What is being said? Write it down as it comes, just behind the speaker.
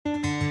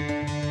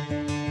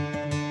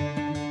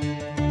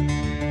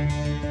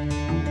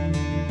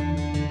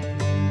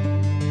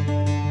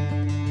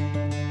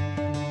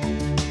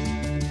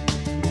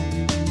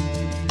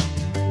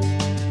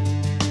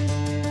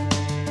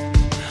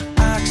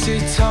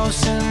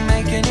toast and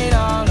making it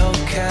all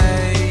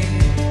okay.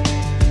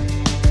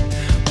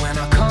 When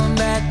I come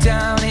back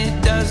down, it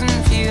doesn't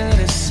feel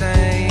the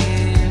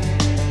same.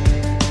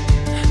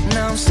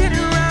 Now I'm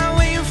sitting around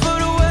waiting for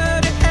the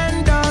world to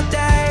end all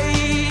day,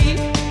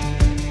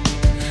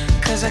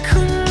 'cause I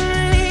couldn't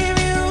leave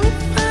you if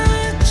I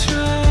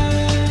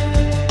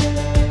tried.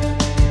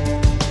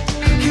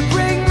 You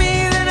break me,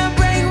 then I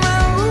break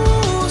my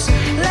rules.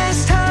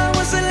 Last time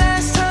was the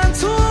last time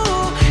too.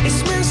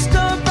 It's messed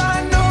up, I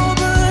know,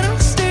 but I'm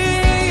still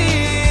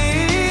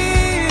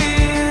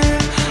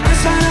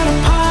outside at a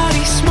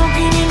party,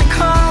 smoking in the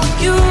car with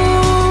you.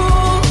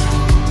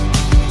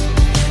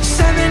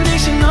 7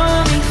 Nation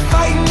Army,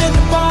 fighting at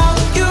the bar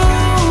with you.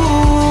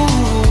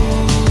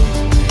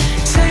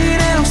 Say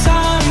that I'm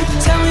sorry,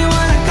 tell me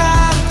what I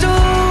gotta do,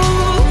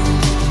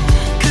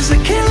 'cause I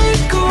can't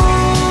let go.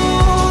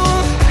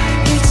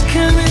 It's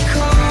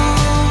chemical.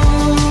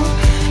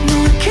 No,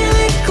 I can't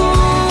let go.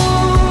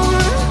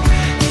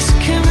 It's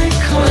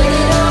chemical. When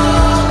it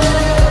all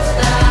melts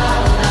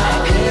down,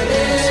 I'll be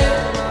there.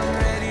 I'm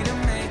ready to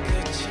make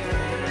a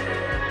change.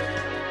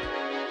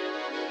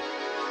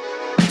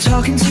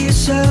 Talking to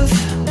yourself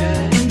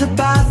in the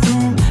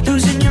bathroom,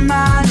 losing your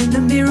mind in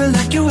the mirror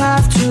like you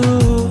have to.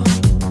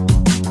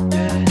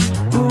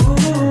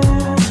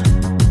 Ooh.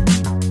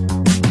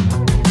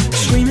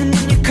 Screaming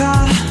in your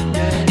car,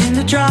 in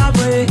the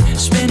driveway,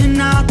 spinning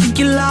out, think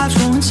your life's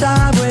going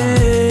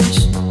sideways.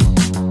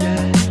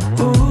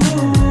 Ooh.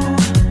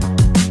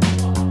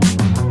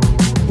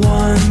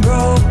 One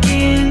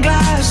broken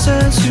glass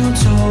turns to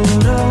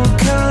total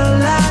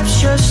collapse.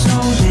 Just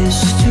know this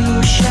too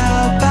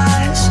shall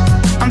pass.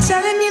 I'm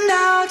telling you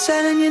now,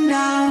 telling you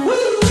now.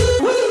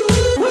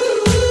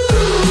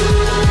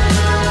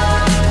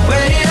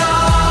 When it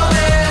all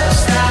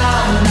melts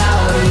down,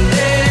 I'll be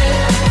there.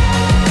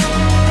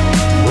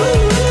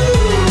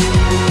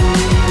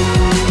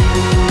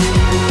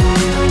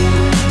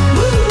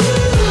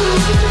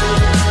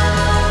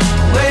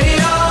 When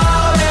it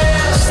all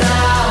melts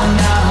down,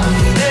 I'll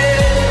be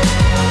there.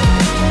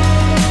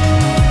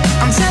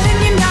 I'm telling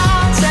you now,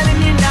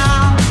 telling you now.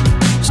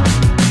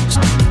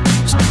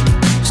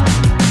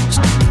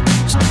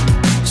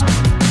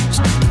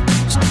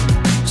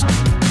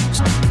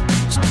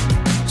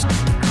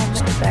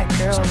 That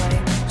girl,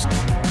 like,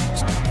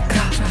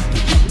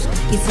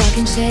 You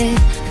talking shit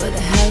for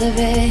the hell of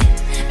it.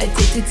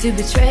 Addicted to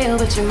betrayal,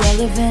 but you're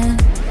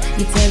relevant.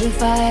 You're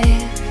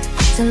terrified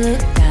to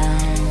look down.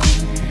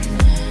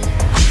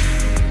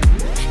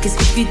 'Cause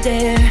if you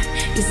dare,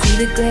 you see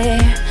the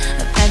glare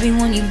of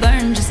everyone you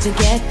burn just to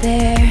get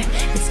there.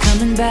 It's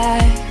coming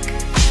back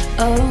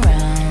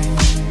around.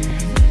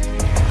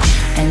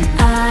 And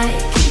I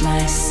keep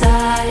my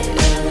side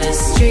of the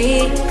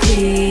street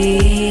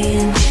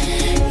clean.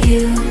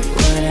 You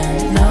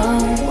wouldn't know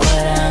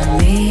what I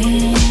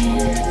mean.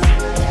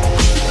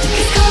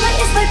 'Cause karma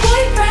is my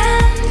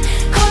boyfriend,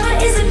 karma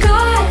is a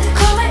god,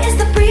 karma is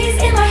the breeze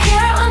in my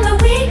hair on the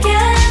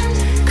weekend.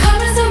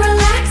 Karma's a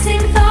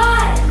relaxing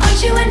thought, aren't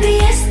you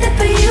envious that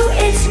for you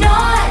it's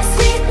not?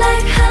 Sweet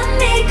like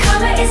honey,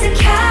 karma is a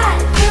cat,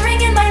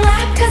 purring in my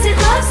lap 'cause it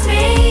loves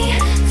me.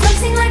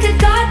 Flexing like a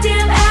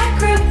goddamn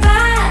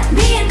acrobat,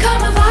 me and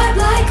karma vibe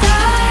like that.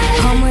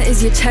 karma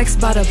is your checks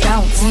bout to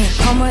bounce.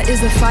 Karma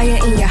is a fire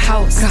in your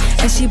house,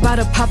 and she bout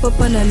to pop up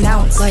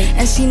unannounced.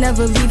 And she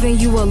never leaving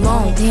you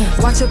alone.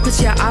 Watch her put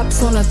your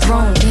ops on a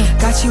throne.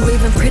 Got you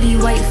waving pretty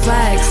white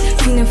flags,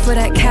 fiending for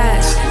that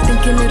cash,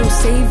 thinking it'll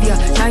save ya.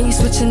 Now you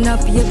switching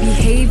up your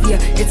behavior.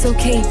 It's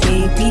okay,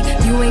 baby,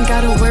 you ain't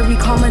gotta worry,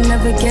 karma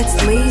never gets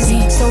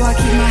lazy. So I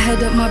keep my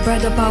head up, my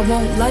bread up, I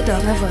won't let her.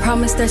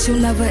 Promise that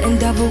you'll never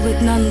endeavor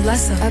with none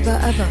lesser. Ever.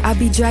 I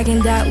be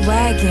dragging that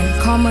wagon.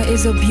 Karma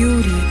is a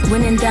beauty,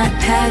 winning that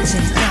pageant.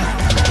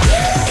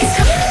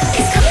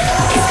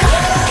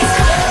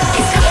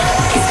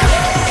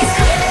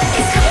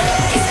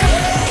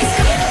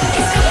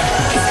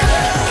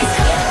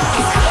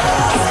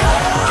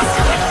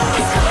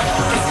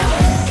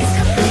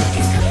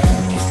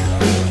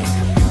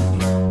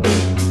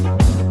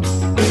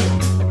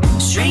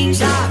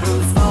 Strange light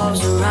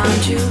falls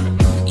around you.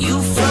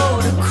 You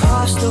float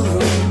across the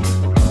room.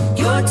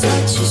 Your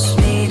touch is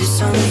made of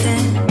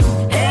something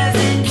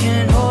heaven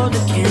can hold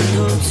a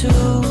candle to.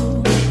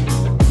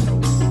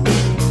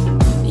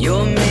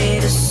 You're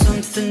made of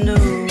something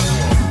new.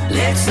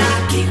 Let's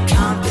not get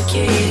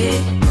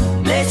complicated.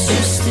 Let's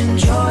just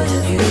enjoy the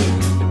view.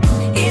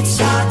 It's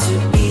hard to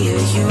be a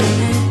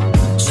human.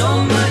 So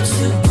much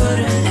to put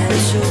an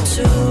answer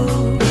to.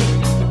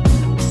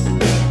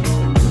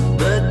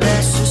 But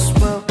that's just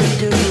what we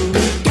do.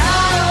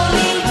 God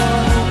only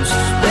knows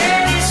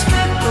where this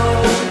could go.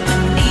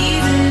 And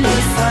even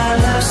if our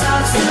love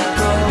starts to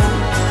go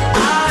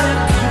out of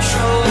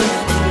control,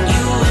 then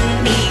you and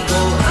me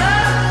go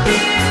up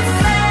in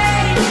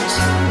flames.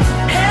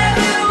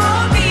 Heaven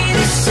won't be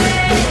the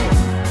same.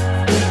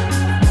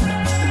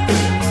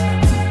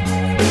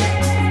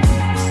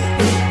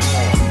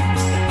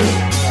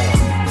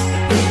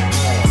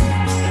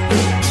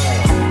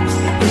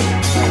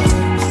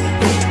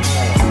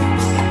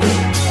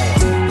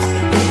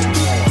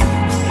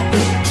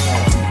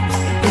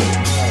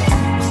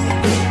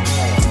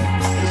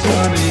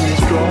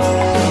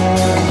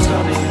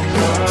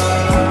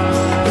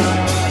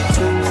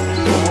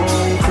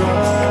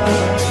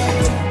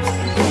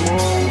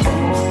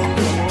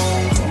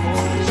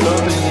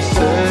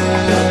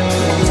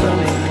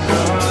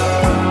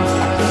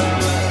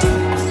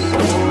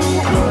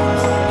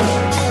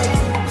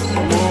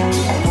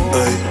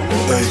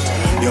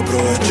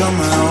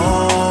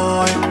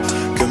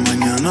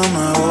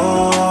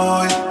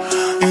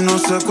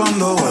 sé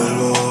cuándo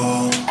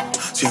vuelvo.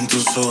 Si en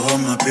tus ojos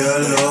me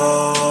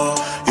pierdo.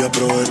 Y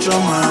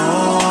aprovechame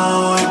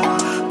hoy,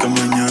 que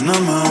mañana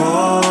me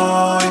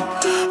voy.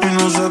 Y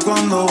no sé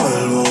cuándo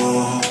vuelvo.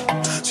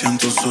 Si en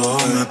tus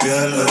ojos me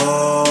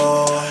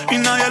pierdo. Y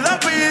nadie la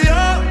pidió,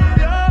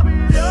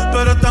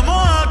 pero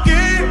estamos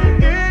aquí.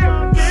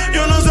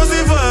 Yo no sé si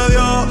fue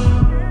Dios,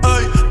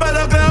 ay,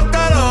 pero creo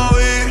que lo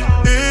vi.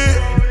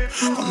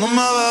 Cuando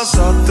me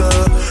besaste,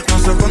 no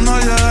sé cuándo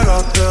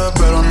llegaste,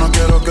 pero no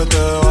quiero que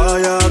te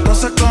vayas. Te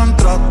haces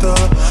contraste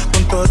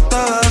con todo este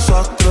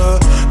desastre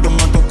que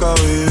me toca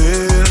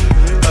vivir.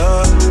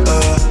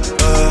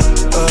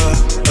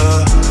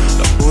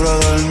 La cura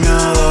del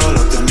miedo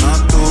la tienes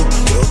tú.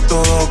 Veo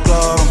todo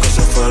claro aunque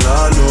se fue la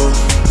luz.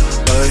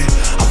 Ey,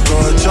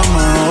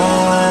 aprovechame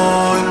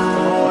hoy.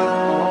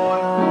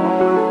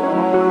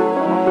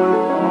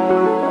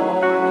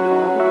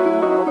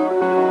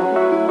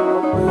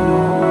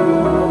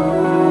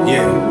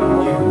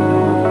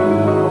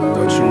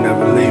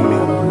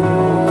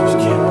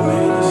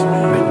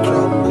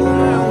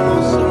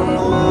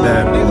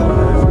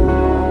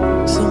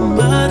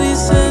 Somebody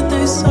said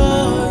they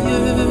saw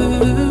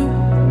you.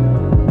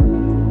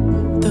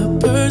 The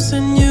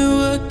person you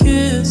were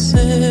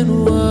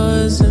kissing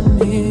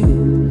wasn't me,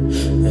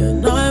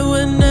 and I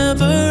would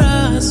never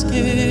ask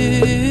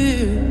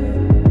you.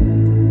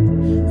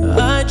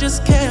 I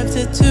just kept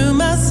it to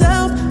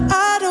myself.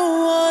 I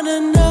don't wanna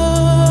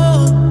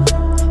know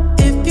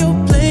if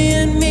you're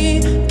playing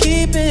me.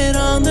 Keep it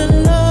on the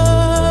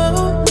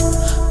low,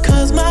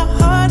 'cause my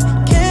heart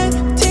can't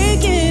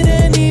take it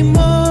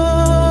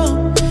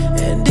anymore.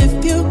 And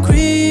if you're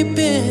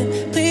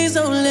creeping, please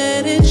don't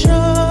let it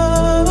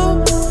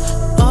show.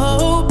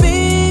 Oh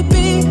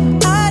baby,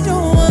 I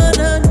don't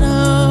wanna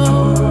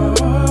know.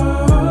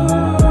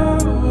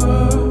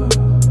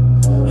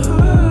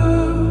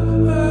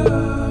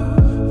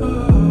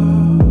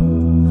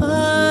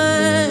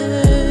 I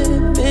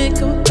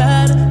think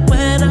about it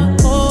when I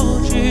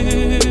hold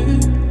you.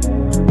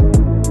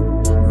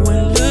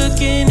 When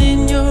looking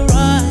in your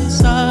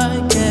eyes,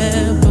 I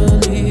can't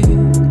believe.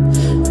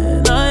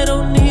 And I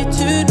don't need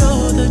to know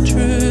the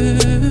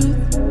truth.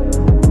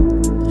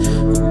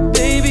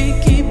 Baby,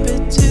 keep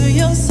it to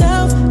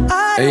yourself.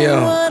 I Hey, yo,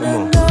 don't wanna come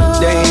on. know.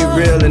 They ain't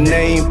real and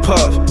they ain't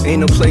puff.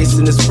 Ain't no place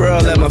in this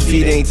world that my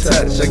feet ain't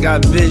touch. I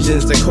got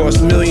visions that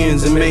cost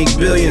millions and make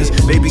billions.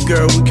 Baby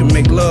girl, we can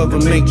make love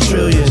and make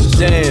trillions.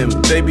 Damn,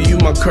 baby, you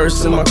my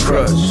curse and my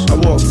crush. I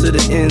walk to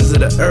the ends of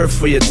the earth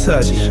for your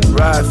touch.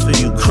 Ride for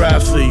you, cry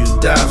for you,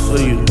 die for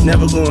you.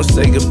 Never gonna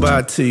say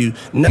goodbye to you,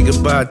 never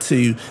goodbye to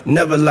you,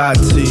 never lie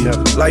to you.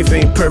 Life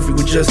ain't perfect,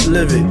 we just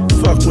live it.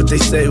 Fuck what they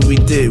say we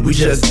did, we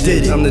just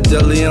did it. I'm the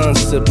Deleon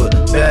sipper,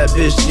 bad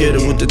bitch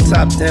getter with the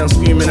top down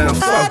screaming out,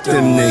 fuck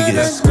them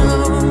niggas.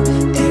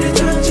 Did it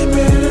touch you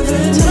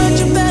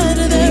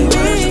better than me?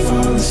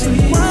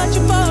 Why'd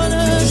you fall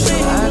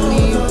asleep? I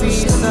need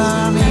peace, I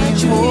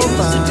need hope,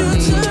 I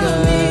need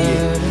God.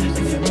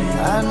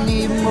 I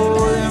need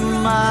more than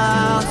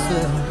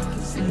myself.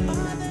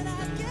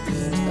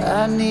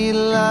 I need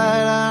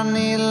light, I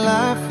need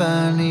life, I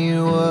need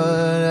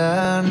what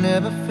I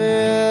never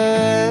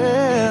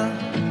felt.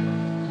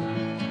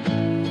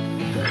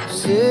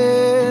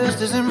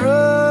 Sisters and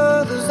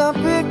brothers are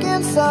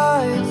picking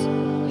sides,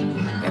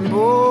 and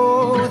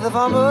both of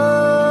our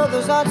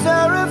mothers are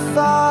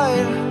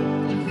terrified.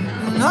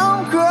 And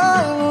I'm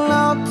crying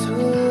out to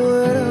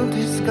an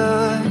empty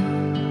sky.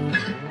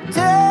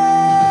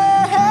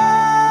 Tell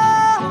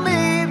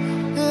me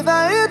if I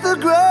hit the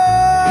ground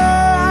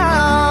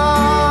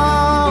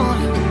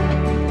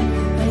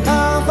and I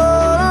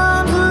fall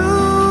onto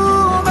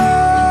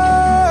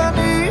my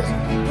knees,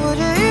 would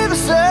you hear the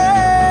sound?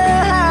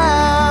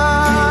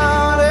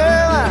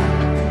 Am I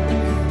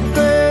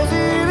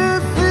crazy to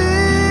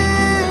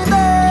think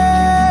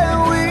that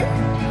we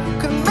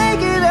could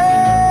make it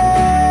out?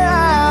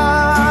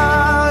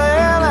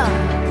 Am I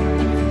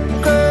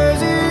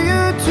crazy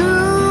to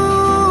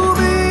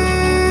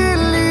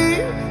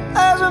believe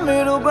there's a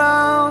middle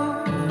ground?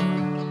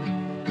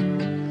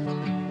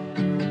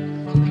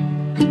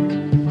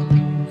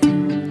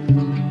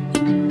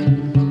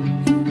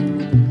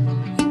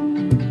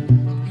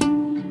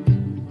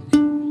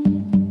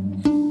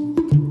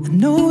 I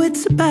know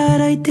it's a bad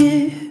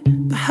idea,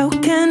 but how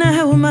can I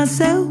help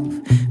myself?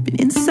 Been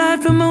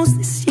inside for most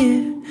this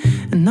year,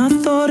 and I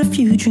thought a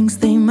few drinks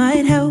they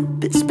might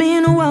help. It's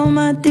been a while,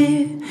 my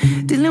dear,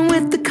 dealing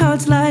with the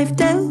cards life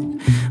dealt.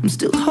 I'm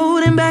still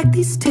holding back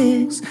these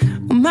tears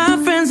when my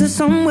friends are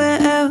somewhere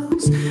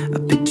else. I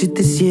pictured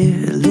this year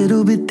a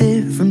little bit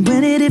different.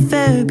 When it hit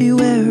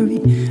February,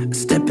 a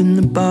step in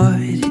the bar,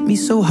 it hit me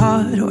so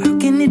hard. Or how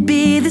can it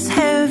be this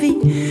heavy?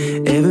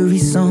 Every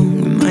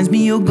song reminds me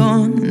you're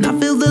gone, and I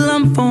feel the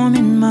lump form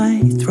in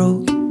my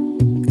throat,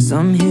 'cause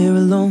I'm here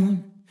alone,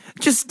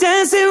 just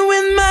dancing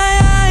with my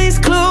eyes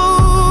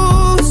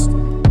closed.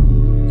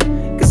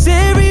 'Cause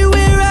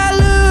everywhere I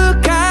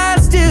look, I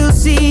still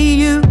see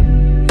you.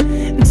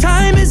 And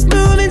time is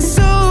moving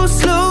so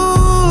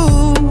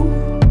slow,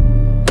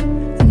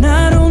 and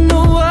I don't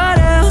know what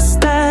else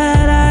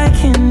that I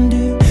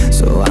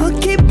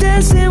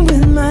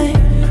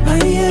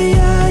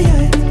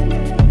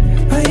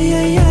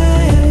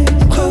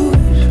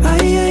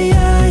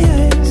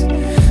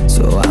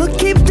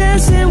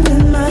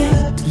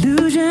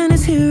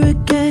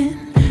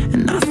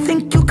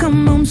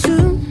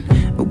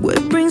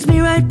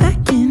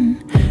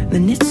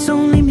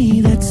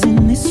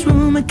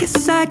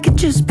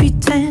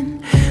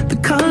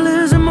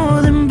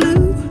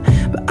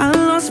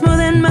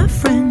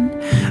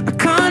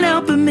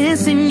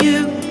missing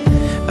you.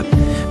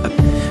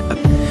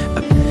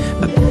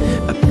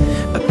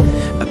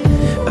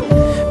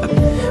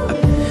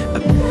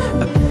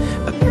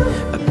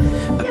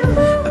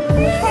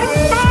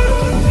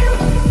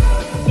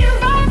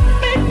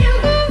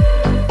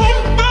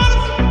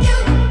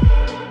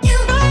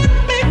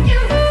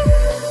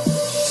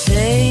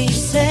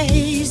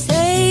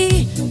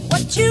 Say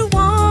what you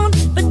want,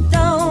 but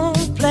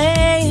don't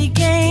play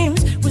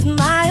games with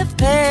my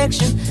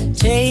affection.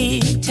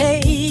 Take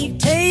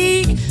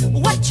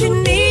what you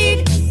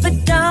need, but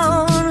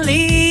don't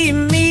leave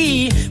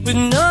me with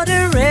no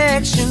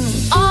direction.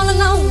 All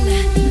alone,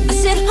 I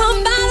sit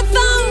home by the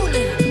phone,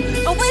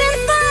 waiting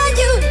for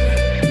you.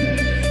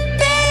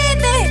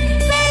 Baby,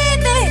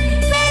 baby,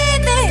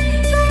 baby,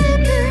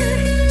 baby.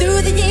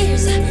 Through the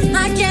years,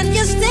 I can't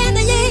just stand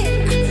the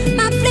year.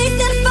 My place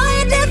is for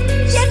you, death.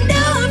 You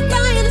know I'm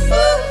crying.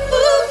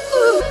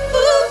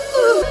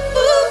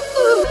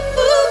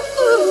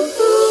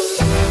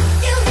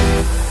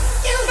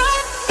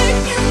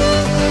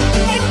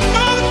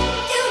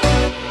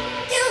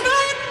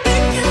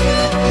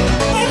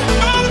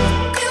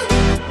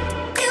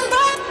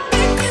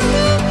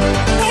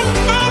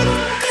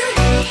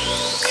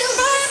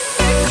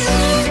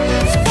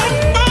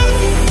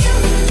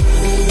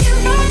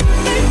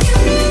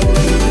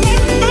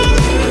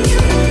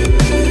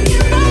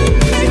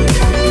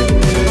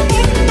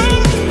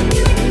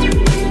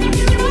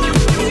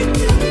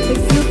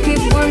 If you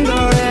keep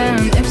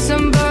wondering if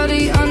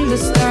somebody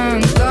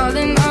understands,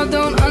 darling, I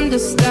don't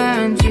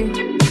understand you.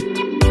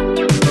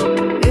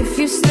 If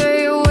you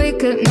stay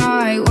awake at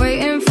night,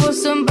 waiting for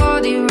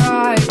somebody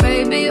right,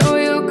 baby, all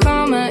your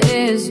karma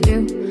is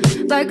due.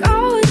 Like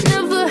I would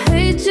never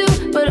hate you,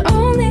 but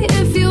only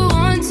if you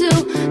want to.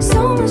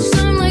 So much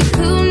time, like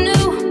who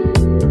knew?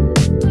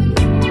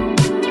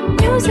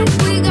 Music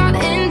we got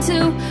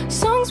into,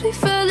 songs we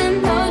fell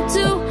in love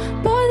to.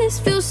 Boy, this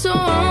feels so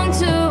wrong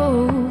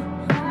too.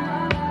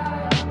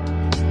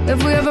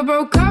 If we ever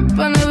broke up,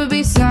 I'd never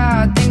be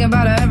sad. Think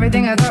about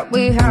everything I thought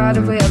we had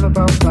if we ever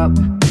broke up.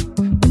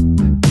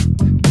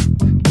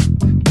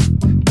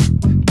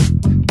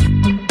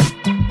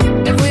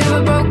 If we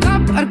ever broke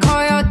up, I'd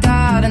call your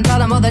dad and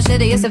tell him all the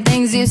shittiest of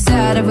things you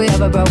said if we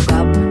ever broke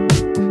up.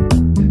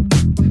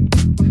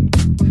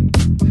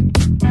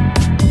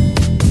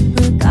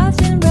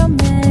 Forgotten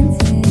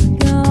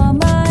romantic all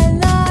my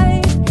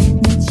life.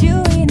 Met you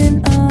in an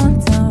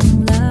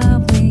autumn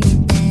lovely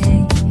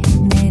day.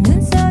 내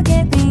눈 속에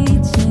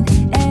비친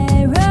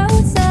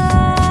aerosol.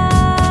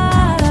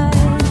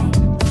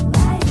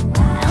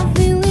 I'm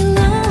feeling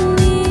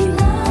lonely.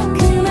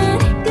 그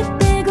말을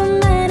끝내고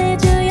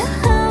말해줘요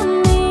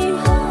honey.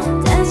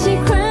 다시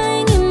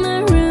crying in my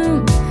room.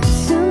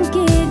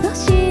 숨기고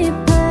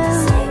싶어.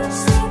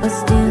 But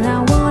still I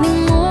want it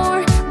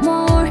more,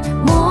 more,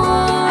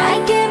 more. I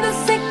give a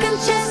second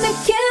chance to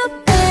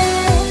Cupid.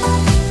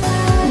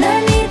 널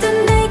믿은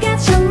내가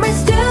정말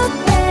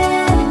stupid.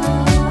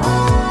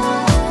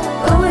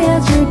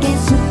 보여줄게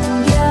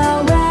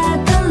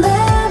숨겨왔던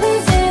love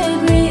is it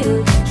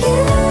real.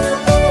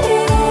 Cupid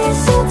is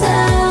so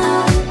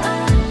down.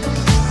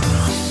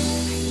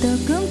 또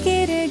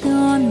꿈길을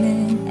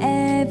걷는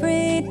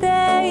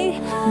everyday.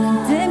 눈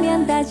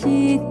뜨면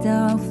다시 또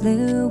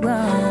flew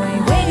away.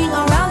 Waiting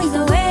around is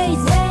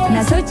always.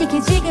 나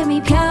솔직히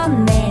지금이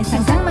편해.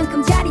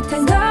 상상만큼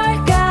짜릿한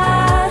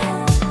걸까?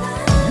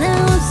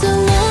 Now I'm so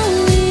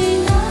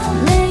lonely.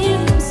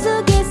 매일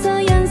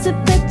꿈속에서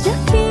연습했죠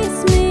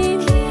kiss me.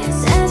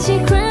 다시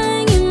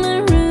crying in my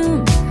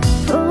room.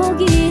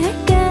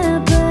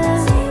 포기할까봐.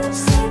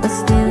 But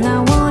still I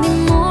want it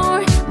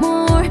more,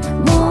 more,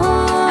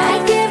 more. I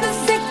give a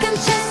second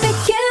chance to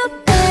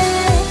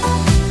Cupid.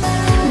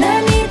 널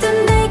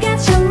믿은 내가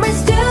정말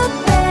stupid.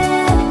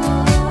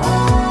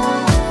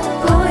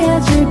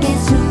 보여줄게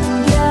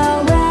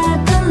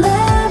숨겨왔던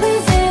love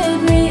is it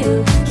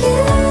real.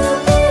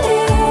 Cupid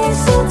is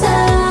so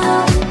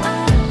down.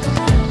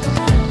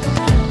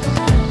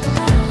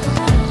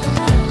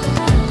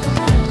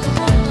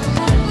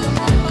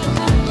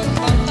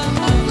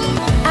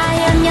 I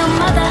am your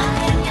mother.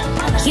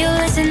 You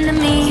listen to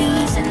me.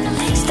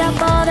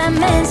 Stop all that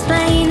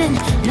mansplaining.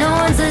 No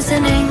one's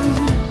listening.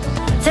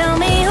 Tell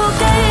me who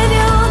gave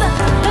you the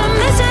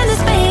permission to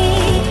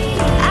speak.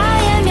 I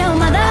am your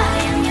mother.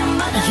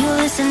 You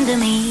listen to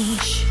me.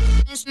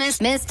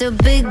 Mr.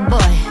 Big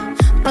Boy,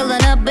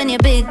 pulling up in your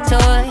big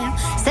toy,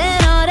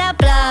 saying all that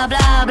blah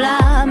blah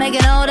blah,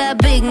 making all that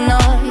big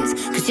noise.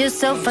 Cause you're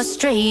so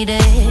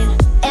frustrated,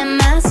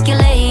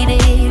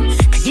 emasculated.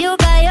 Cause you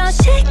got your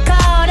shit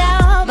called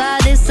out by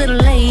this little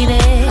lady.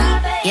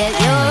 Yet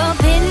your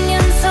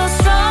opinion's so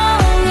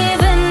strong,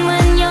 even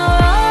when you're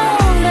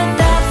wrong. But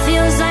that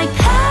feels like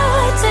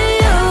power to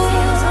you.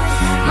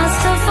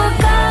 Must have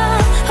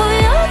forgot who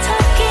you're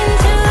talking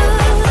to.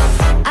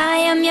 I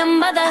am your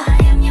mother.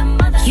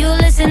 You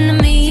listen to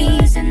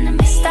me.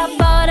 Stop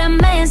all the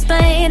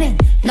mansplaining.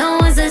 No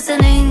one's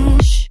listening.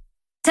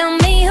 Tell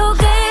me who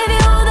gave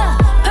you the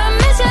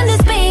permission to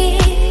speak.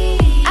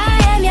 I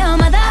am your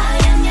mother.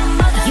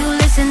 You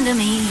listen to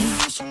me.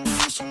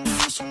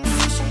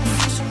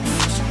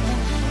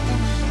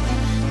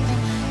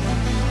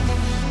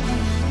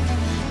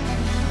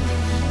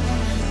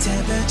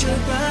 Temperature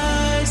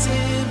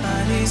rising,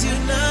 bodies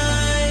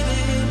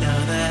united. Now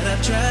that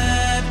I've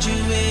trapped you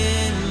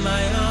in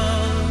my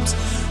arms,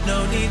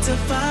 no need to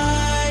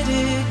fight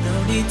it, no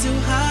need to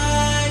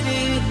hide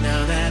it.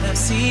 Now that I've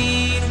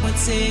seen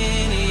what's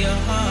in your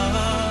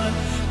heart,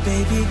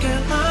 baby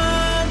girl,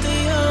 I'm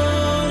the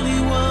only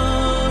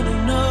one who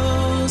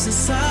knows the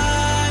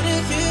side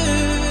of you.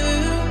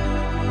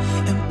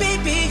 And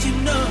baby, you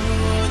know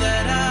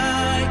that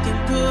I can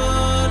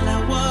pull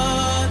out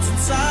what's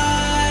inside.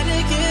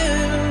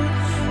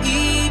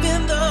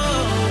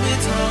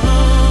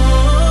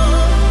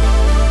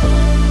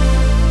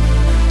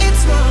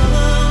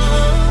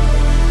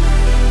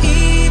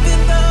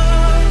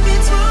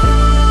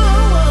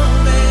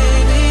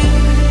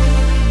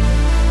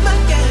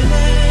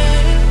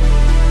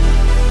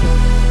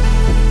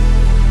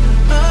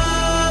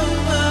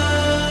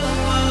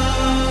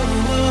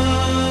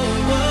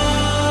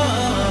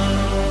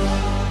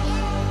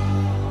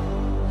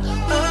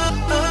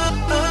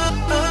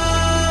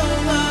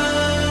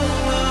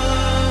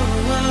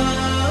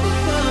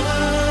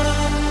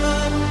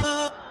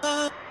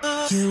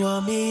 You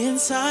want me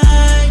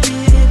inside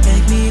it,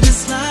 beg me to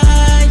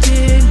slide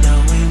it,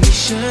 knowing we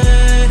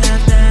should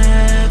have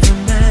never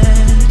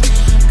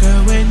met.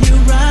 Girl, when you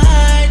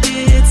ride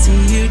it,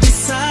 see you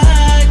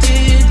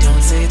decided.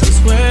 Don't say those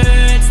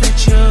words that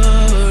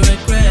you'll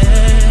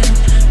regret.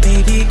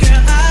 Baby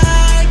girl,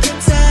 I can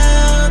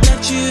tell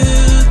that you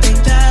think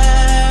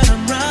that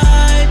I'm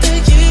right for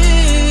you.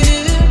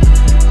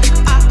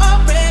 I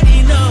already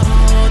know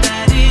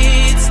that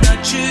it's not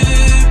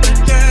true, but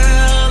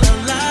girl, I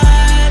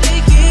lie to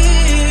you,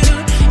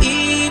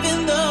 even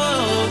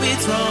though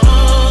it's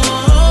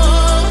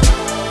wrong.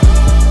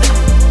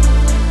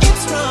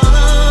 It's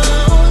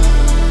wrong,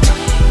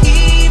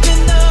 even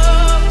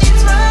though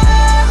it's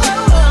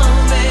wrong,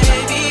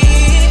 baby.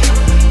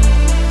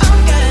 I'm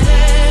getting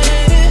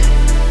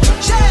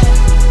shit.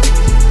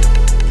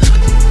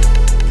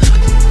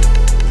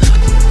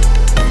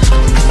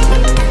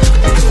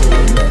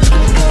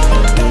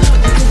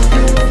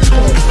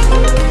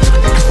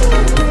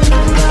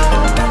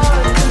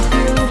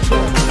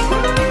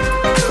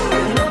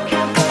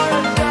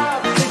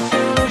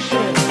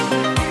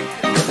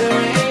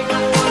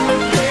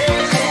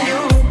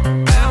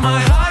 Am I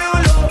high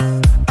or low?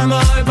 Am I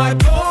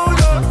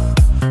bipolar?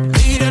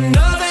 Need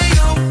another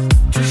you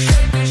to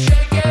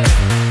shake it.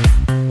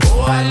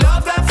 Oh, I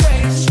love that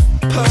face,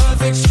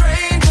 perfect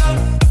stranger.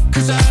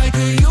 'Cause I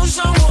could use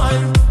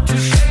someone to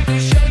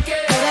shake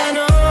it. And I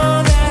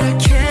know that I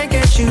can't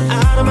get you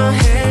out of my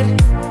head.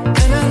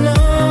 And I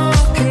know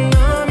I can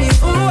numb you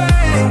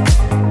away.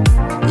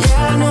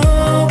 Yeah, I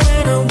know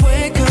when I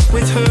wake up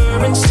with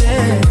her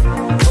instead.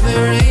 No,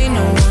 there ain't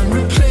no one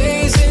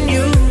replacing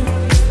you.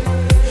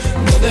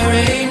 No, there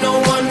ain't no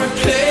one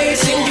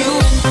replacing you.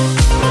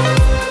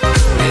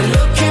 We're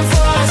looking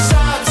for a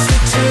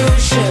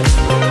substitution,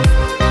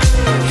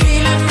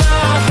 healing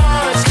my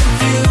heart's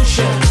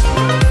confusion.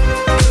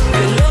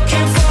 We're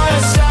looking for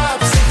a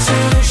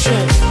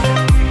substitution.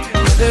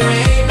 No, there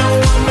ain't no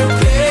one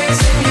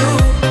replacing you.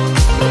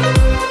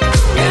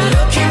 We're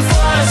looking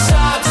for a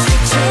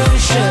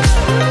substitution,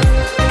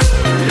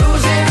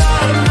 losing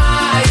all of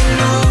my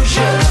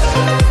illusion.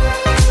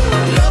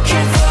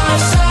 Looking for a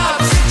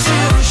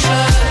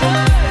substitution.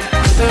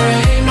 There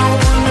ain't no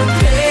one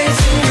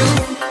replacing you.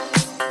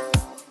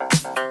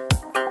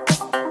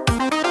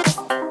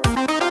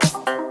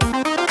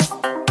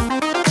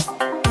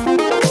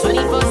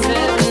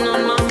 24/7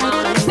 on my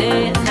mind, day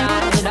and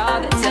night, all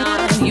the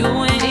time. You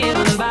ain't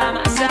even by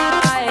my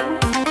side.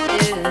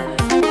 Yeah.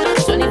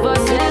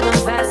 24/7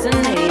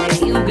 fascinated.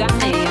 You got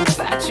me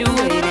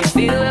infatuated.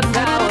 Feel the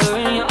power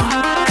in your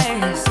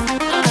eyes.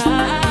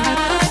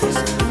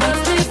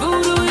 Must be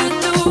voodoo you're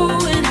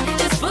doing.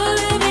 It's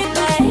pulling me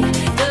back.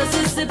 Does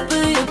a sip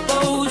of your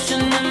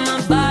potion and my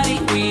body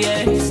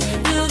reacts?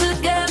 Feel the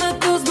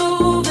chemicals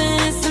moving.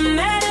 It's a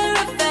matter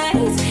of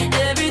fact.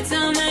 Every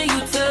time that you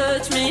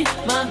touch me,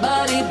 my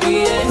body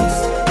reacts.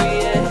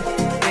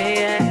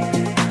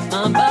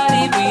 My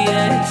body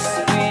reacts.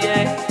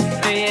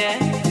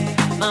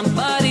 My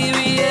body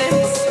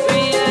reacts.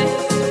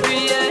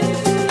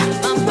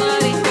 My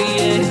body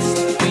reacts.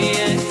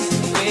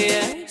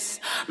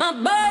 My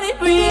body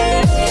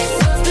reacts.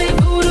 Must be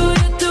voodoo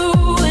you're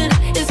doing.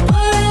 It's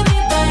pulling me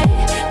back.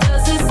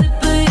 Does a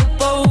sip of your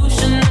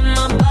potion and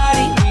my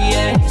body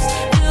reacts?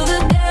 Feel the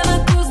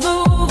chemicals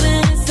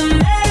moving. It's a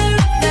matter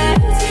of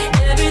fact.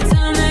 Every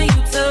time that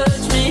you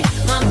touch me,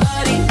 my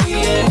body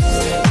reacts.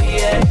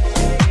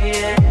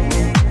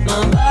 My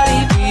body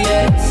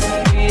reacts.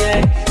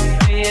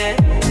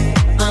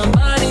 My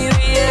body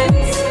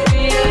reacts.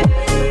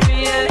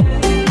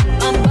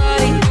 My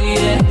body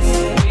reacts.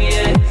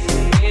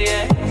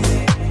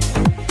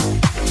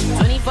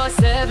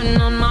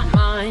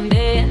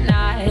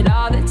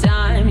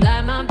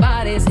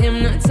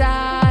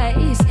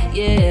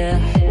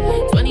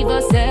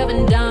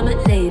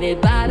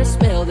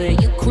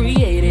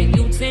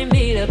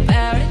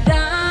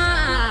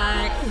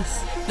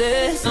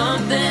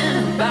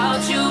 something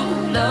about you,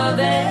 love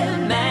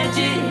and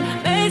magic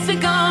makes me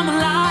come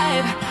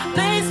alive,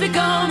 makes me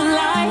come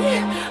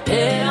alive.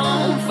 Head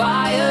on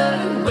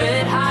fire,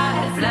 red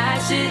hot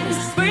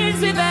flashes, brings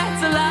me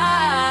back to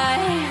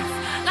life.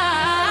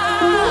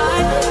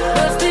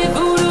 Must be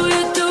voodoo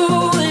you're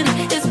doing,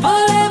 it's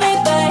pulling me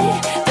back.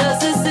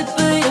 Just a sip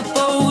of your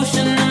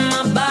potion and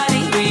my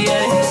body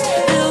reacts.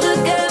 Feel the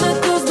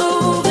chemicals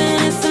moving,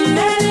 it's a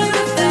matter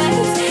of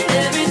fact.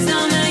 Every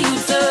time that you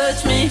touch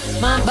me,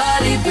 my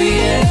body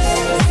reacts.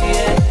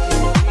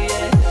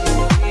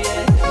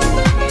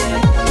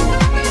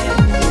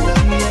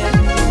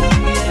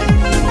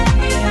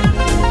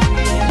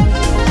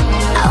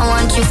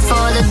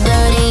 For the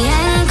dirty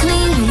and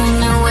clean, when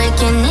you're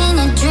waking in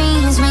your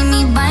dreams, make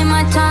me bite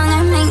my tongue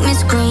and make me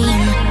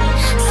scream.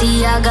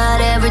 See, I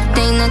got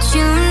everything that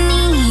you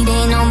need,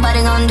 ain't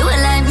nobody gonna do it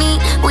like me.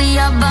 We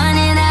are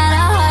burning at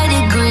a high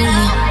degree,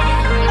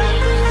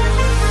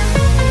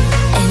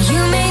 and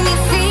you make me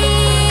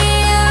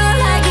feel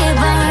like it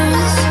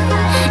burns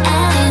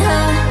and it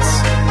hurts.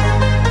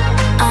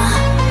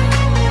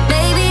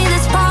 Baby,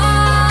 this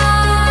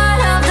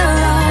part of the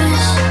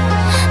rush,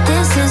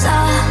 this is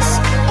us.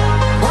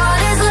 What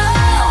is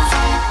love?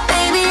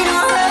 Baby,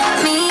 don't hurt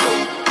me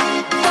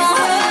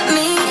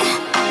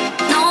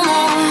no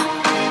more.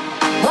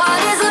 What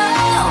is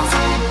love?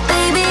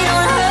 Baby,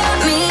 don't hurt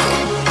me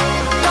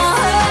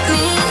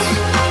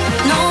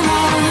no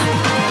more.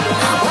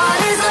 What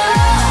is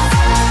love?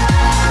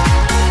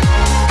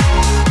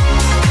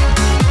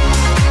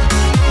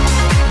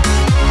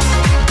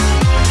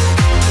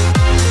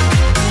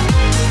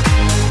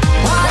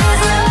 What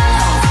is love?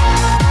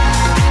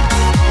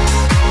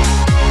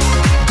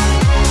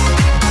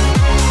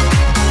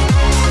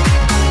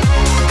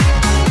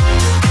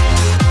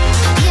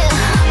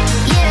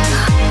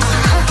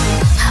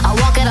 I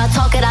walk it, I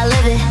talk it, I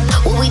live it.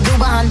 What we do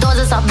behind doors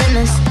is our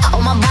business.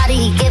 On my body,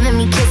 he giving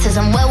me kisses.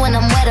 I'm wet when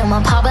I'm wet, I'm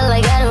popping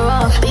like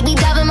Adderall. Baby,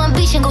 dive in my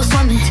beach and go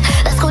swimming.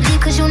 Let's go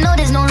deep, cause you know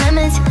there's no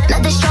limits.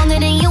 Nothing stronger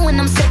than you when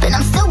I'm sipping.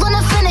 I'm still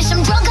gonna finish,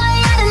 I'm drunk, I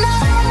ain't had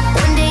enough.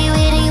 One day you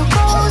hit and you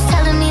ghost,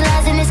 telling me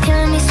lies and it's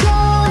killing me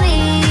slowly.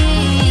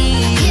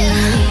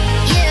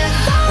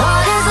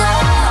 What is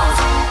love?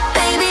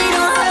 Baby,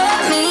 don't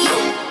hurt me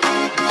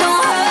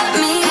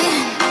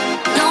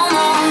no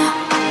more.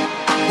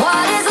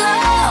 What is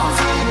love?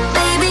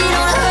 Baby,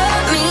 don't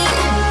hurt me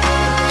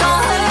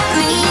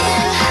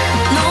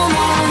no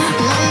more.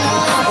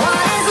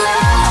 What is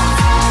love?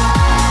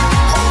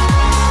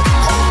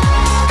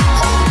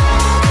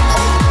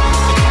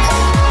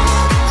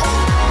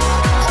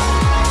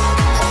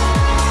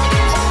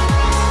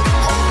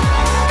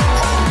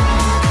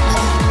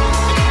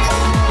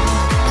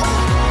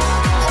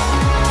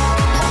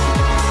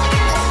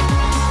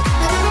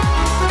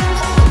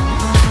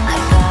 I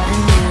got a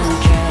new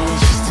dress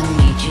just to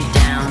meet you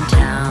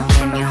downtown.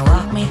 Can you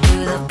walk me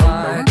through the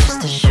park just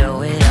to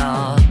show it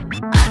all?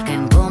 I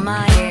can pull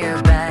my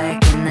hair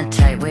back in the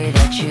tight way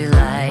that you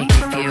like.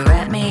 If you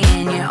wrap me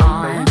in your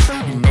arms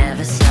and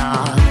never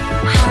stop.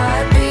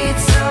 Heartbeat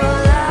so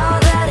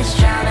loud that it's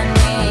drowning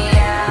me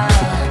out.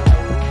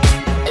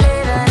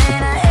 Living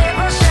in an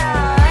April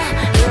shower,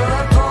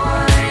 you're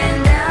pouring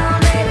down,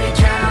 baby,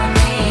 drown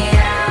me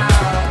out.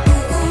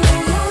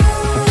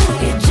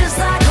 You're just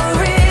like a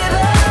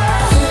river.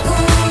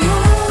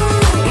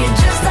 You're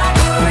just like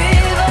a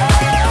river.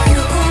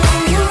 You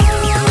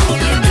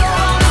go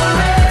on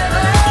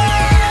forever.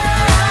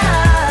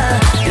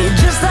 You're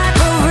just like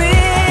a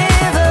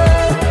river.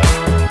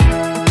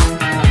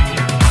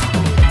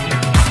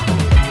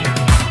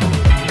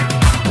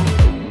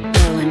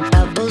 Blowing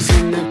bubbles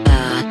in the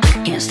bath, I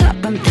can't stop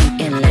from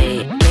thinking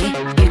lately.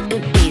 You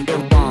could be the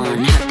one,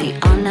 have the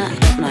honor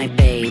of my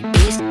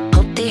babies.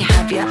 Hope they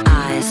have your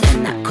eyes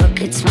and that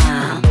crooked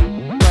smile.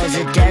 Was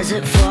a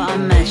desert before I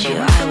met you,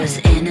 I was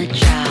in a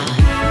drought.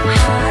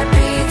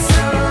 Heartbeat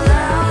so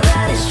loud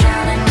that it's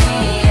drowning me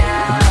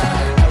out.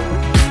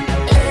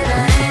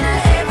 Living in an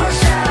April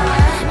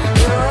shower,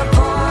 you're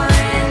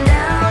pouring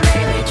down,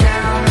 baby,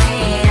 drown me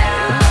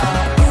out.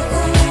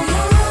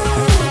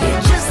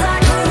 You're just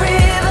like a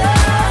river.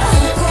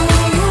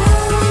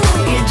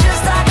 You're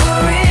just like a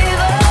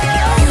river.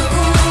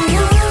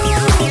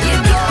 You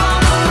go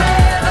on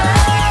forever.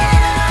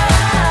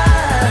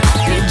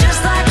 You're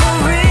just like a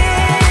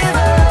river.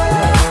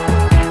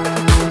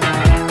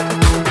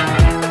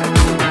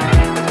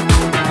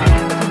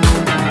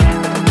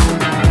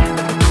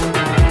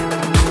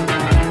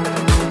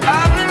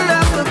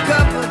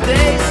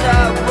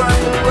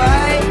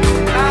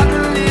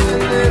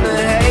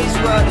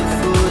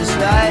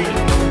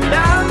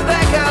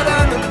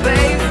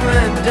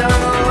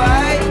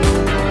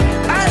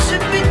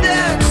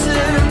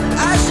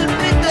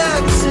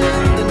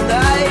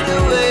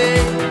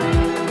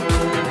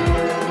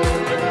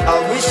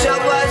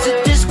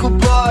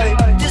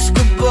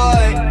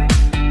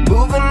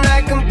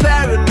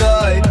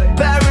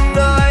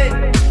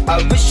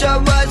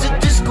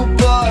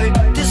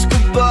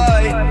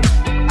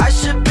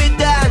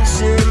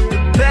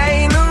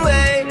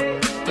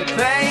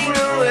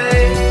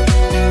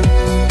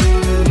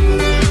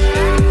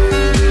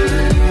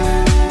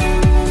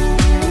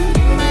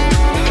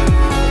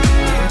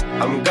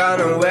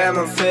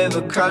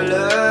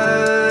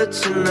 color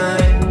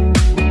tonight.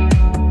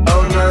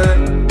 Oh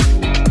night,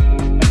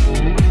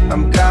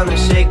 I'm gonna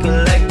shake it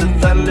like the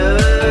thunder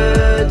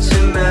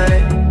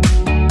tonight.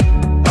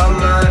 Oh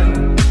night,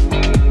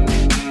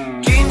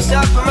 dreams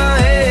up in my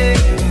head.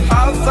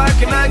 How far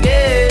can I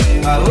get?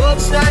 I hope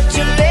it's not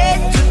too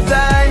late to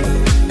fly,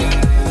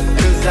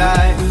 'cause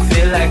I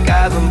feel like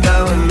I've been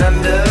going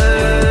under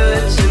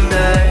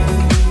tonight.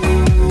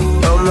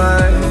 Oh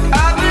my,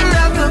 I've been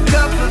up a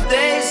couple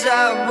days,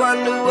 I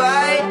wonder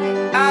why.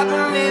 I've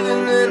been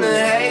living in a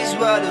haze,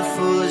 what a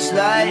foolish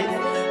life.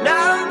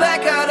 Now I'm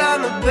back out on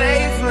the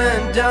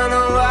pavement, don't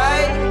know why.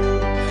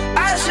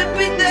 I should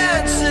be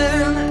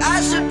dancing, I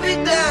should be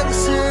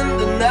dancing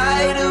the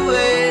night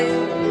away.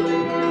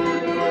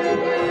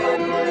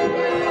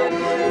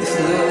 If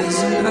love is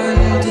an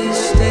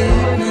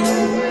understatement,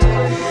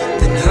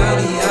 then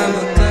honey, I'm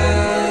a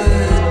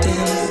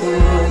goddamn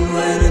fool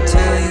when I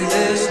tell you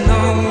there's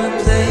no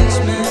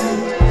replacement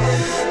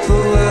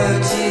for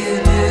what you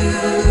do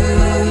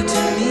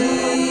to me.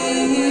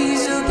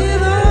 So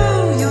give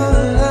all your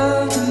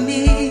love to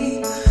me,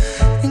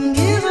 and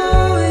give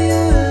all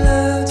your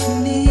love to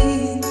me.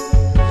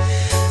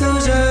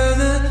 Those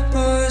other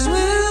boys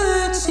will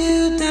let you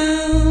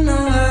down. No,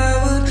 I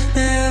would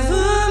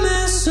never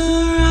mess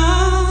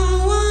around.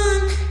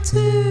 1,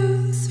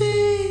 2,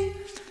 3.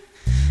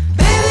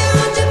 Baby,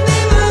 won't you be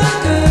my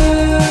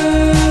girl?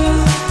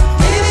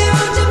 Baby,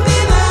 won't you be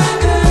my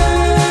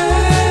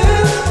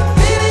girl?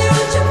 Baby,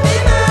 won't you be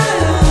my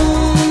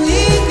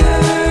only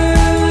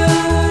girl?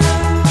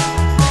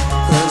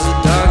 There's a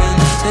dog in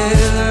the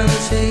tail I'm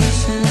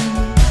chasing.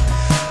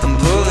 I'm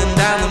pulling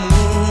down the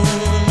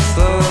moon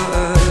for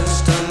us.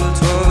 Stumble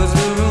towards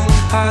the room,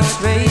 hearts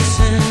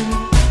racing.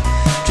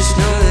 Just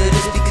know that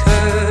it's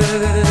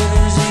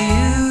because of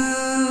you.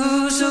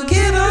 So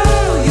give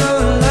all your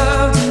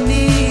love to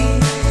me,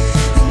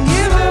 and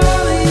give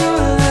all your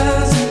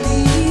love to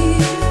me.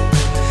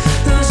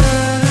 Those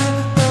other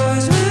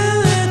boys will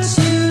let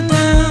you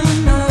down.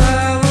 No,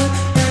 I would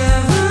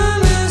never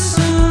mess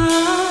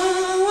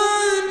around.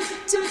 1,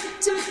 2,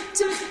 2,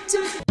 2,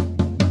 2.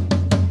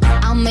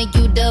 I'll make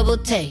you double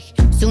take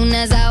soon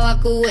as I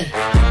walk away.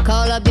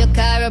 Call up your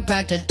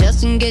chiropractor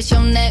just in case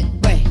your neck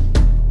break.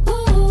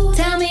 Ooh,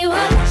 tell me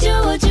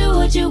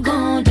what you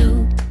gon'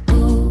 do?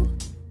 Ooh.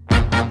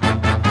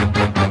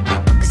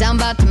 'Cause I'm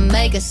about to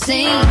make a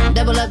scene,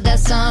 double up that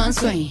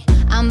sunscreen.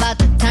 I'm about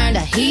to turn the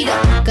heat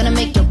up, gonna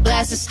make your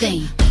glasses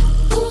steam.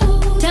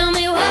 Ooh, tell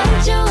me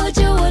what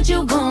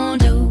you gon'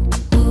 do?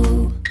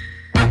 Ooh.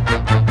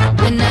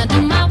 When I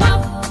do my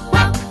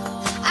walk,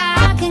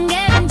 I can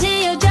guarantee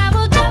your job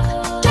will drop.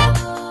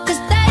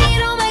 'Cause they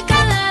don't make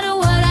a lot of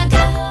what I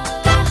got.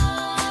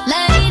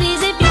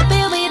 Ladies, if you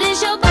feel me,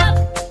 this your pop.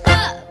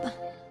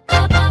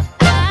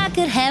 I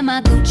could have my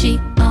Gucci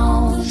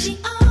on,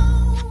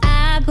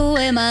 I could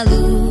wear my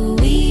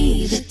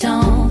Louis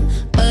Vuitton,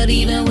 but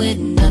even with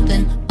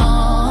nothing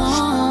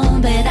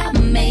on, bet I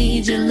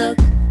made you look.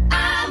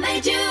 I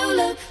made you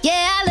look.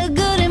 Yeah, I look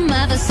good in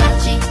my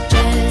Versace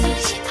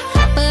dress,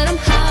 but I'm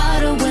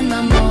hotter when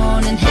my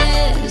morning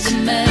hair's a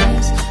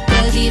mess.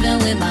 'Cause even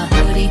with my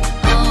hoodie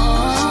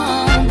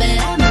on, bet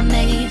I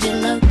made you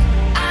look.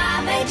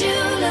 I made you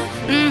look.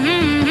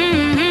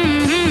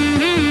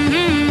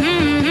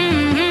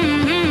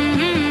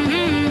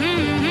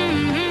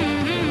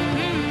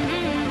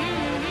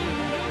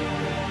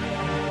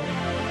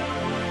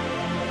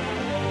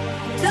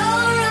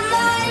 Don't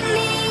remind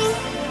me,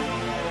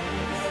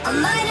 I'm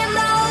minding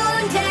my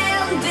own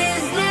damn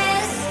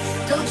business.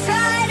 Don't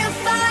try to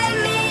find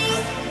me,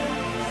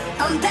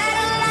 I'm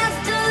better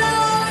left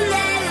alone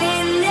than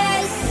in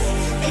this.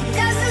 It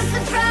doesn't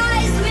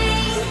surprise me.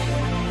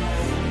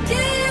 Do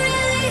you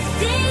really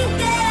think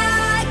that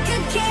I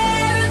could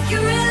care if you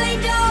really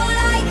don't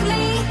like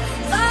me?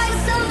 Find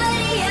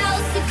somebody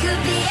else, it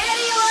could be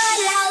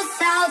anyone else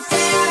out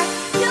there.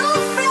 No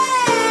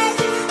fret,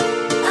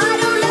 I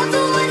don't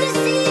ever wanna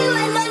see you,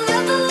 and I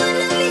never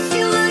wanna miss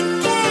you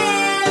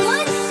again.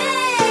 One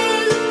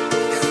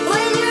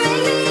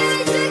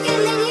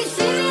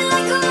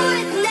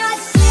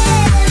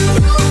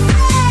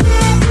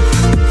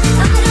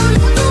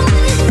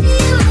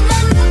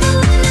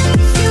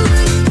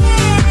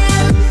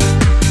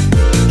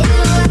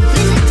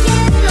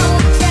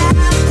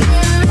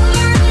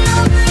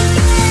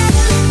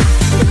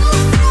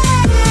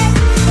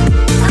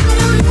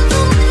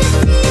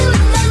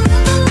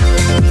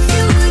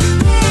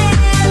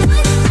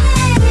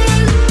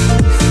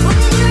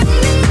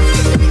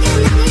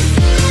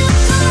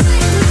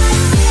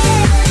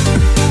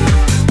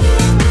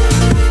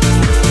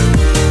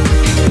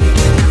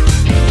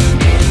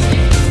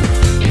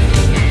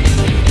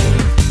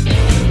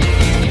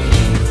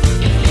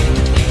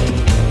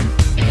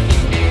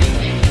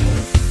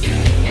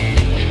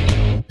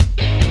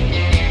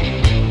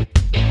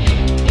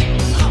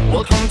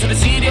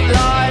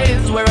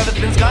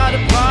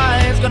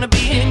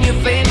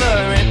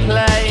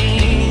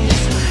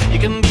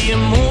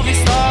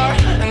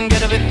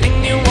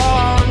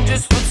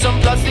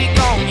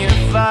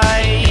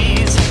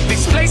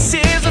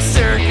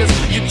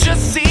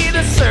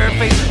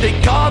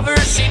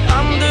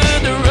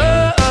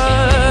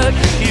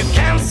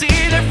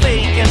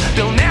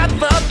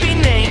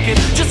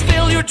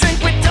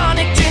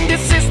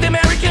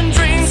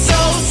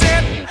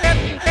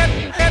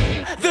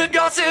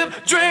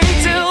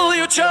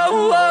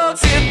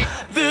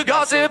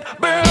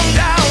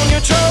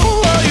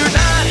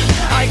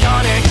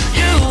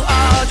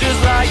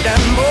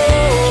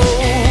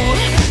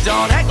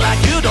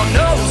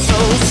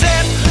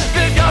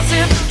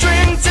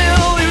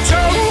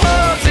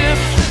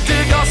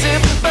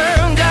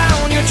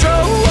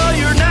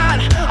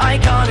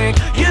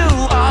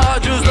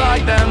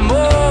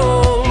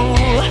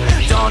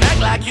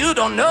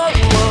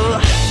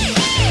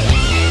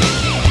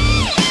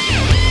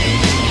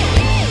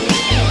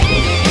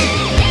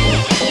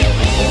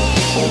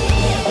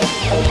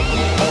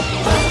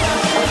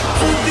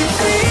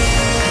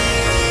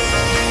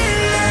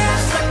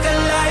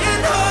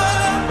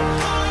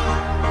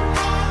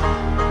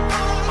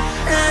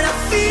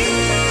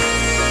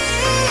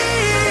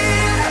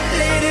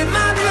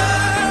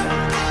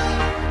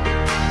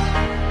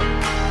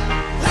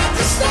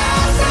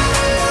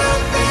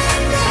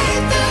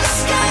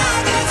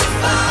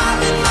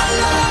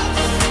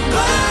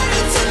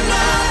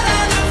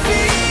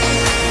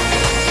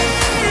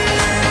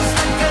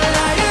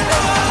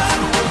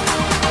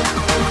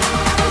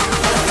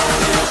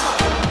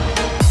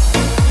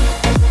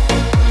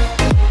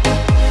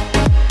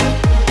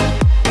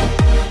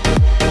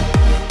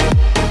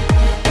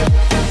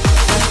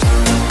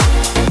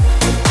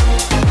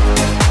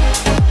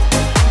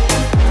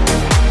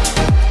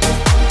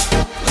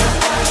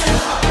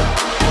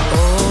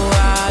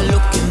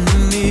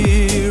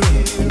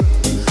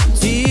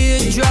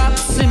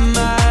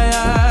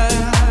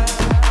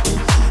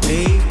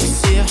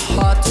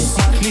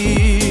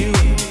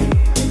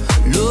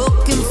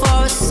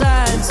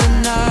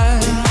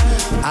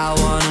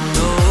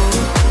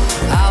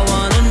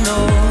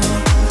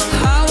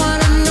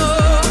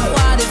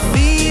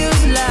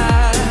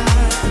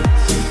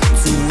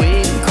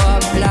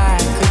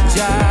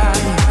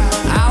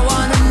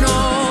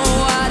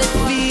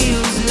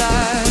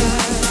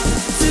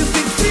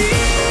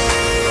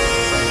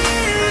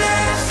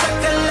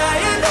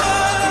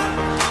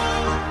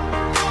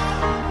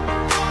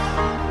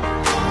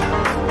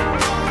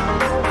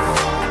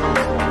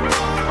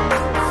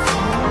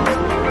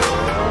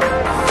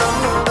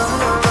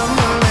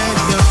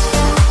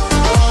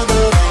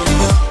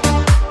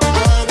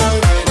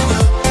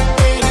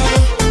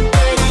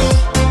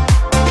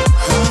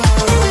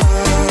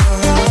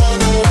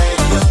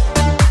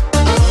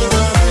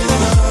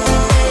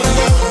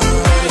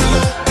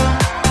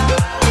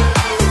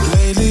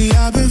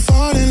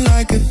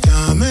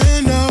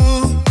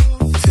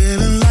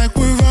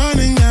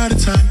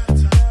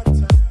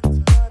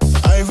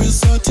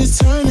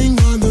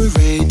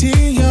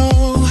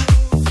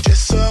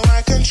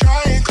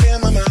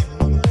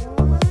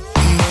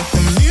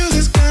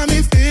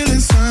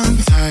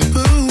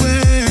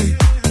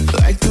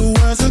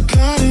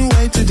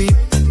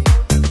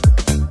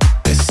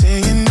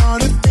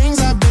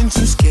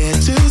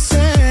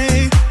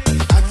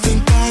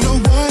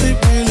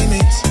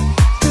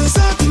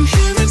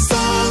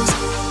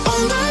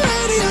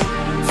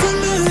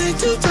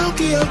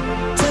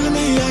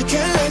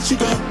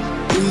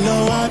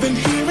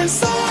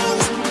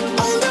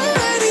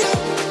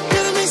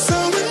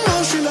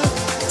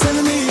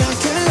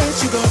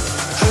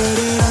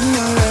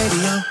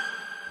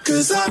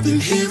I've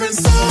been hearing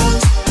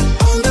songs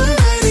on the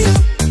radio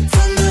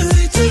from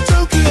LA to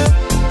Tokyo,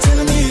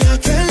 telling me I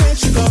can't let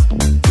you go.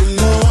 You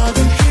know I've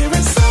been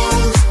hearing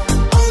songs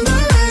on the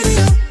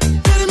radio,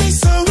 getting me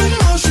so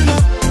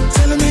emotional,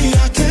 telling me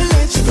I can't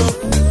let you go.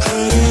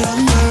 Heard it on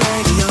the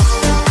radio,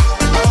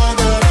 on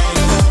the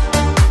radio,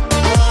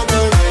 on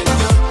the radio,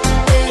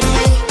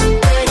 radio,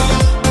 radio.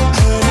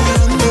 Heard it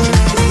on the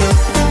radio,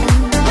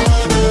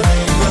 on the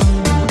radio,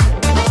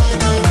 on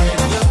the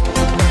radio,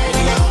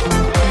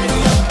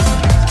 radio,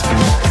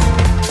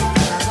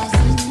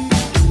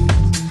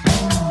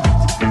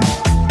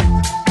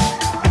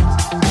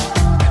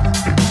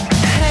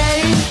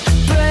 Hey,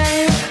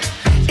 babe,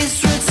 it's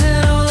written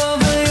all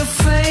over your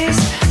face.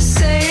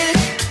 Say it,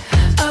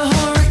 a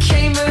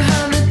hurricane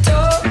behind the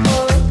door.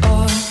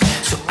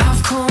 So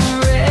I've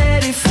come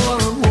ready for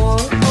a war.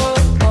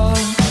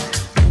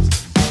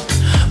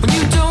 When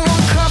you don't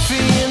want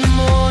coffee in the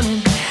morning,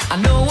 I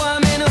know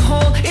I'm in a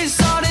hole. It's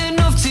hard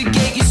enough to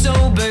get you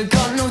sober.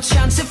 Got no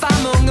chance if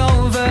I'm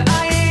hungover.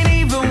 I ain't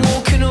even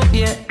woken up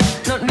yet,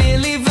 not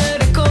nearly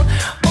vertical.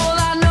 All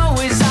I know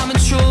is I'm in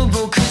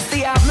trouble, 'cause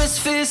the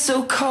atmosphere's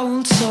so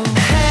cold. So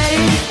hey,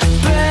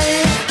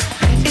 babe,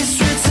 it's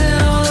written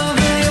all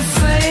over your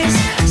face.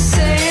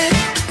 Say it,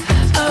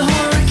 a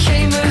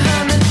hurricane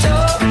behind the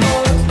door.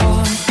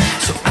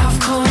 So I've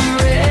come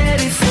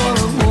ready for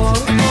a war.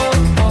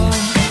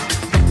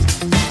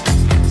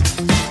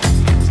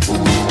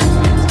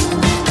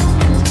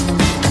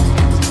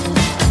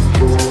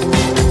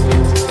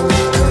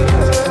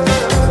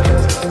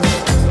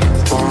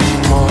 One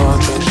more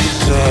drink, she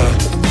said.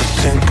 I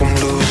think I'm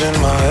losing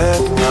my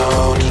head now.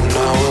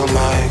 Tonight we'll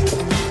make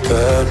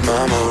bad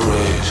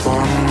memories.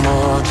 One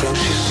more drink,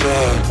 she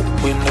said.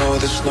 We know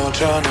there's no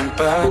turning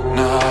back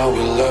now.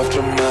 We love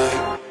to make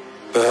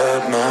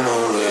bad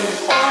memories.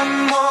 One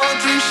more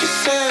drink, she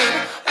said.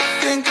 I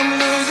think I'm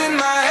losing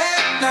my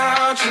head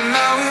now.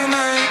 Tonight we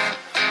make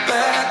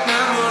bad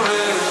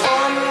memories.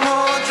 One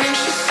more drink,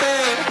 she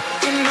said.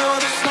 We know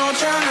there's no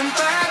turning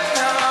back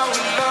now. We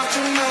love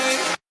to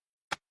make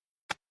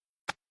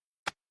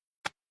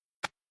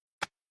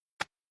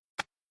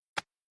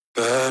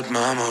bad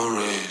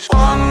memories.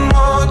 One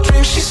more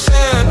drink, she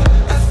said.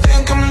 I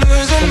think I'm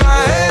losing my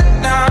head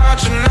now.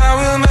 Tonight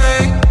we'll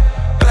make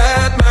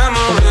bad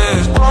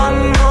memories. One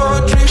more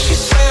drink, she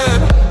said.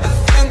 I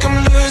think I'm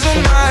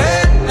losing my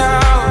head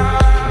now.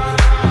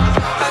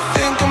 I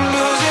think I'm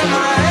losing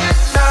my head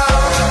now.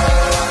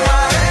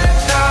 My head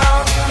now.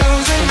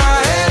 Losing my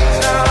head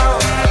now.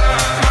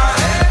 My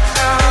head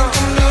now. I think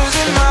I'm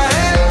losing my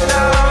head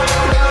now.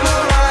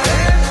 My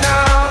head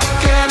now.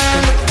 Again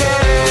and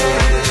again.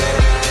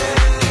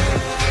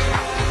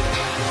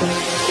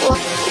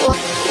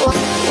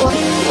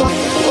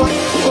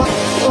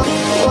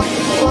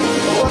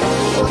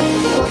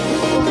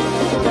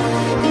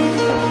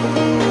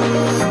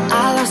 I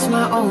lost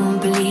my own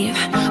belief.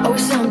 Oh,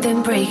 something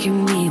breaking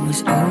me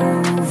was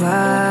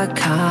overcome.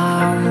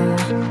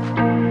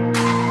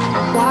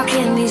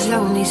 Walking these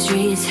lonely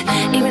streets,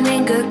 even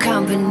in good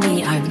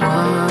company, I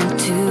want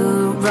to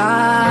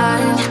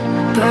run.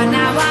 But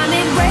now I'm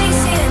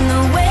embracing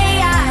the way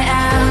I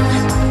am.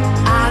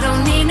 I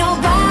don't need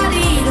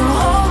nobody to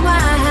hold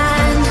my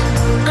hand.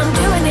 I'm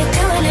doing it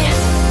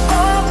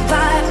all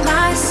by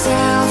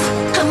myself.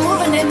 I'm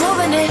moving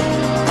it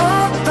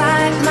all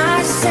by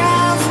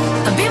myself.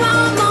 I'll be my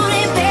own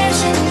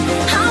motivation.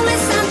 I'll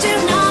listen to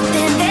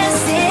nothing they're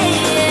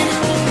saying.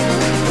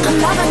 I'm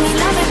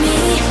loving me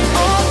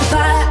all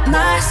by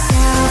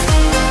myself.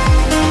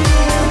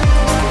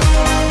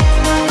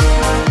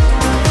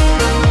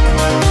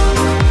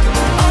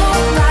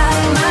 All by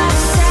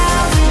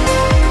myself.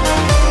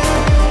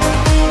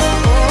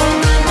 All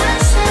by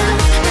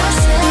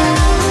myself.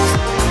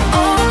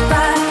 All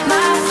by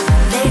myself.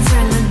 They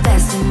turn the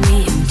best in me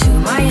into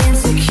my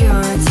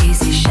insecurities.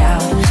 They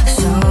shout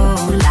so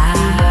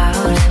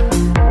loud.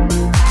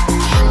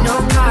 No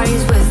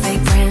parties with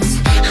fake friends.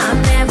 I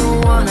never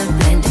wanna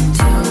blend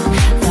into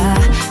the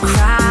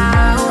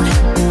crowd.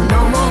 No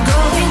more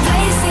going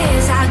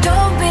places I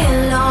don't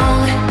belong.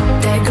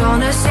 They're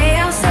gonna say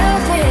I'm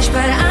selfish,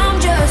 but I'm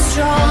just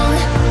strong.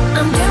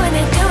 I'm doing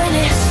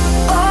it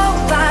all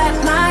by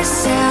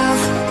myself.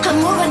 I'm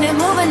moving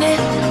it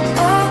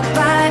all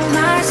by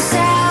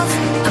myself.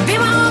 I'll be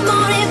my own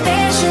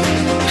motivation.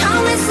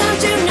 I'll listen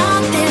to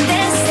nothing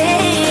they're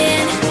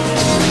saying.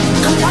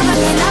 I'm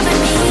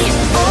loving me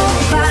all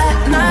by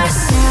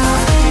myself.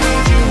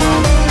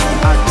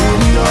 I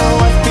didn't know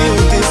I feel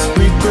this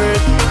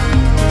regret,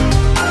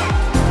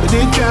 but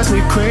it drives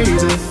me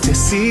crazy to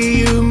see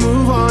you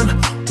move on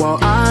while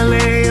I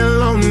lay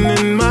alone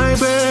in my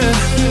bed.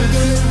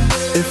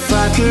 If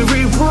I could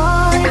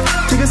rewind,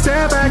 take a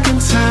step back in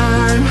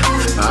time,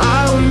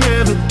 I will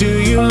never do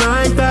you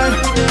like that.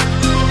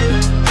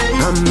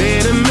 I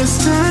made a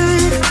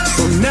mistake,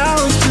 so now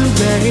it's too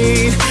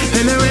late,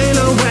 and there ain't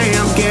no way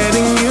I'm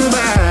getting you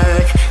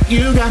back.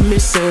 You got me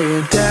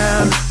saying,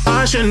 damn,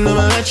 I should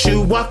never let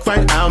you walk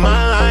right out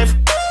my life.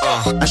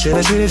 I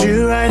should've treated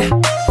you right,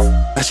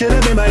 I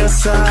should've been by your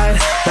side.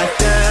 Like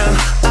damn,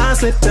 I I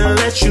slipped and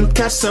let you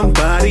catch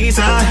somebody's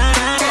eye.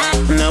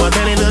 Now I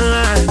can't even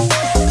lie,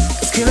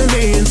 it's killing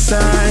me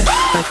inside.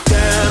 Like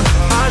damn,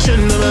 I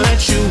shouldn't have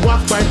let you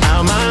walk right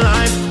out my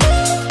life.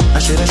 I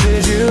should've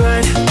treated you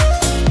right,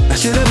 I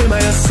should've been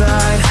by your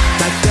side.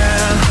 Like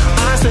damn,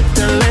 I slipped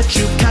and let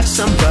you catch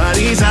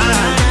somebody's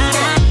eye.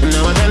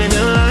 Now I can't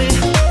even lie,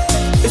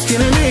 it's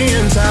killing me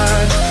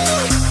inside.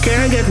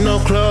 Can't get no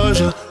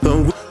closure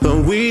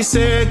when we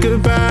said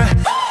goodbye.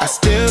 I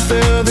still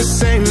feel the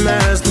same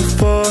as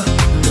before.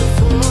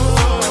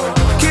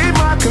 Keep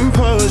my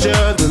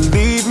composure,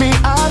 believe me,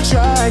 I've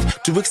tried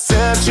to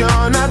accept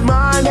you're not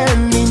mine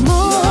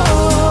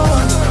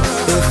anymore.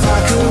 If I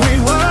could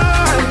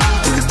rewind,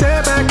 take a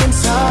step back in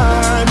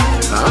time,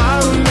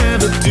 I'll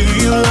never do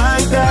you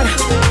like that.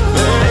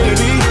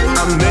 Baby,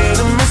 I made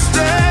a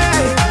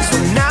mistake, so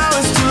now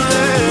it's too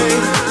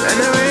late, and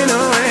there ain't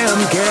no way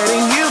I'm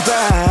getting you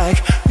back.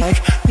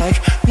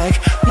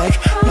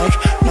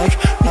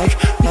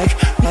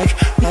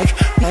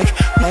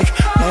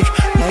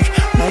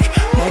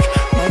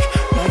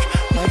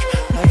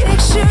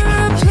 Picture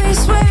a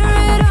place where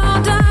it all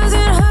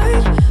doesn't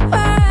hurt,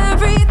 where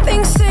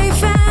everything's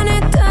safe and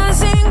it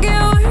doesn't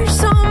get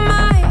worse. Oh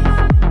my,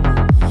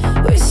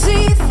 we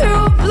see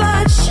through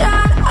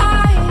bloodshot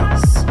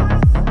eyes.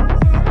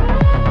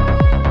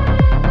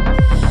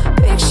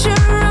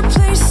 Picture a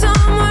place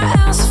somewhere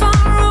else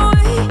far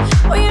away,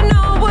 where you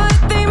know what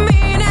they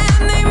mean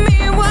and they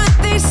mean what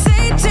they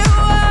say to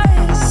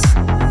us.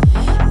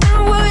 And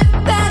would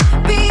that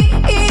be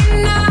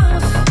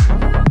enough?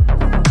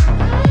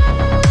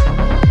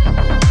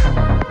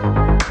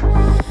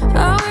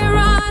 Are we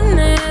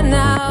running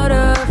out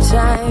of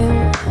time?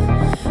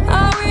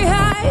 Are we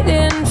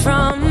hiding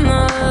from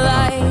the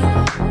light?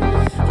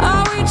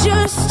 Are we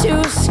just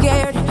too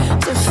scared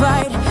to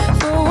fight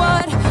for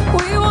what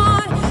we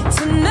want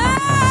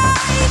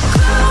tonight?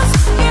 Close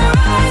your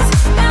eyes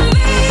and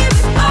leave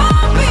it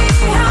all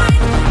behind.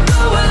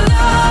 Know our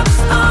love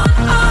is on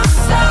our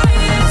side.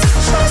 It's a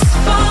trust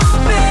fall,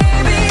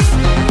 baby.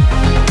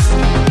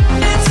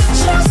 It's a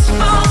trust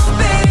fall,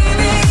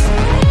 baby.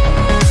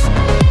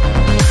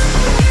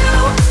 You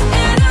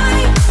and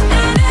I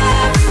and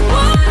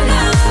everyone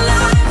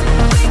alive,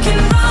 we can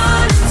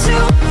run into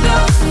the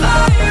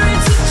fire.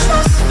 It's a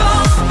trust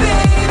fall,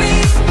 baby.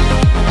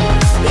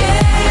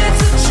 Yeah,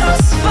 it's a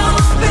trust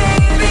fall,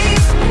 baby.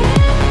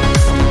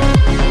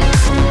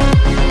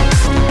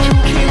 You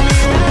keep me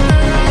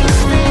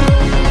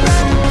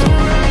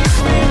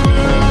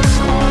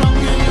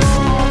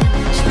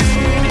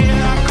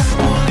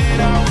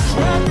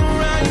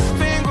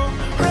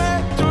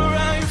wrapped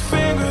around your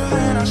finger,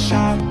 then I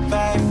shot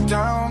back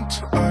down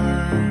to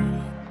earth.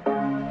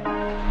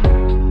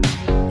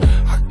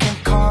 I can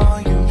call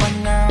you right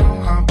now,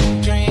 I've been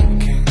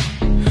drinking,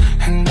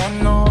 and I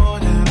know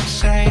that I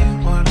say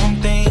what I'm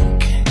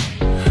thinking.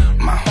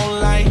 My whole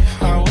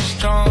life I was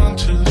drawn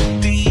to the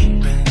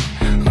deep end,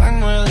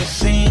 unreally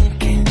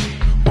sinking.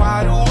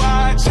 Why do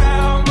I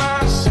tell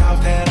myself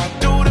that I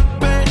do the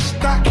best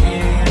I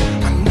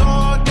can? I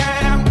know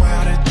damn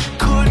well that you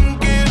couldn't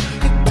give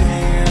a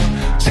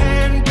damn.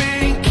 10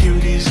 big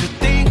cuties that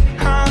think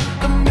I'm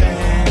the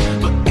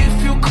man, but if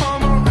you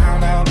come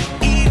around, I'll be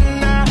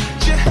eating out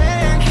your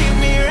hand. Keep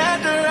me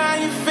wrapped around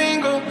your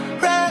finger,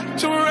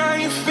 wrapped around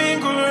your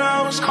finger.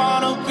 I was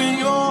caught up in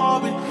your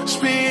orbit,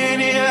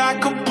 spinning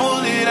like a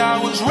bullet. I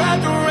was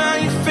wrapped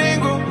around your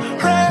finger,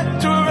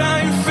 wrapped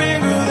around your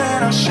finger,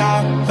 then I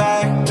shot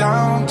back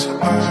down to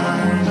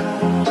earth.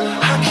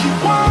 I keep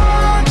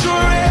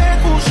wondering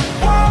who's the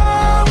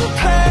one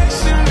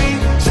replacing me.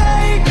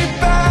 Take me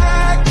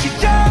back to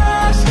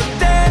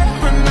yesterday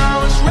when I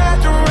was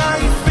wrapped around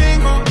your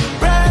finger,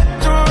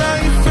 wrapped around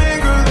your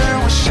finger, then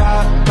we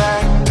shot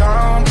back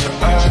down to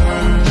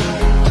earth.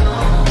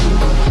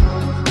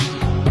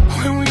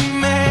 When we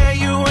met,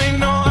 you ain't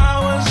know I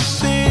was a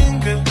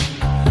singer.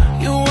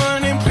 You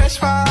weren't impressed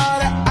by all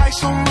the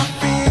ice on my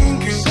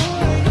fingers.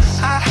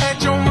 I had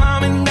your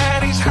mom and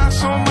daddy's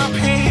house on my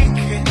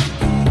pinky.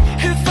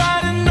 If I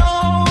didn't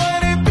know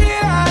what it'd be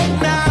like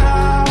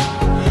now,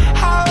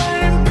 I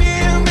wouldn't be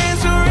in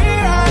misery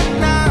right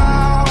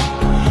now.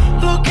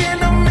 Look in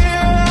the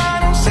mirror, I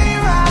don't see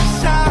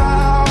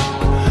myself.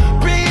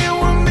 Being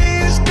with me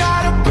has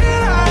gotta be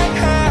like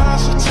hell.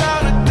 So tell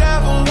the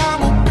devil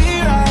I'ma be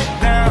right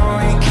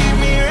now. You keep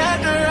me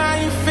wrapped around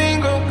your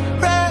finger,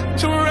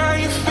 wrapped around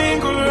your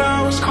finger.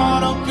 I was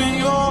caught up in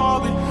your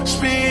orbit,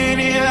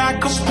 spinning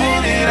like a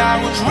bullet. I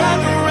was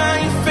wrapped around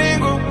your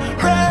finger,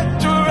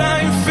 wrapped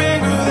around your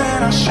finger,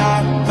 then I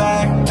shot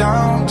back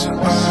down to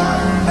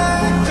earth.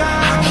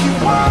 I keep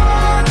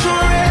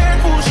wondering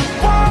who's the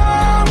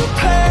one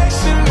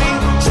replacing me.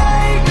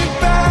 Take me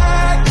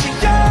back to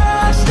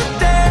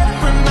yesterday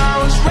when I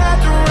was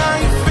wrapped around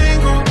your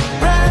finger,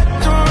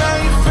 wrapped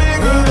around your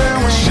finger, then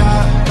we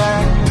shot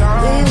back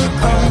down to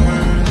earth.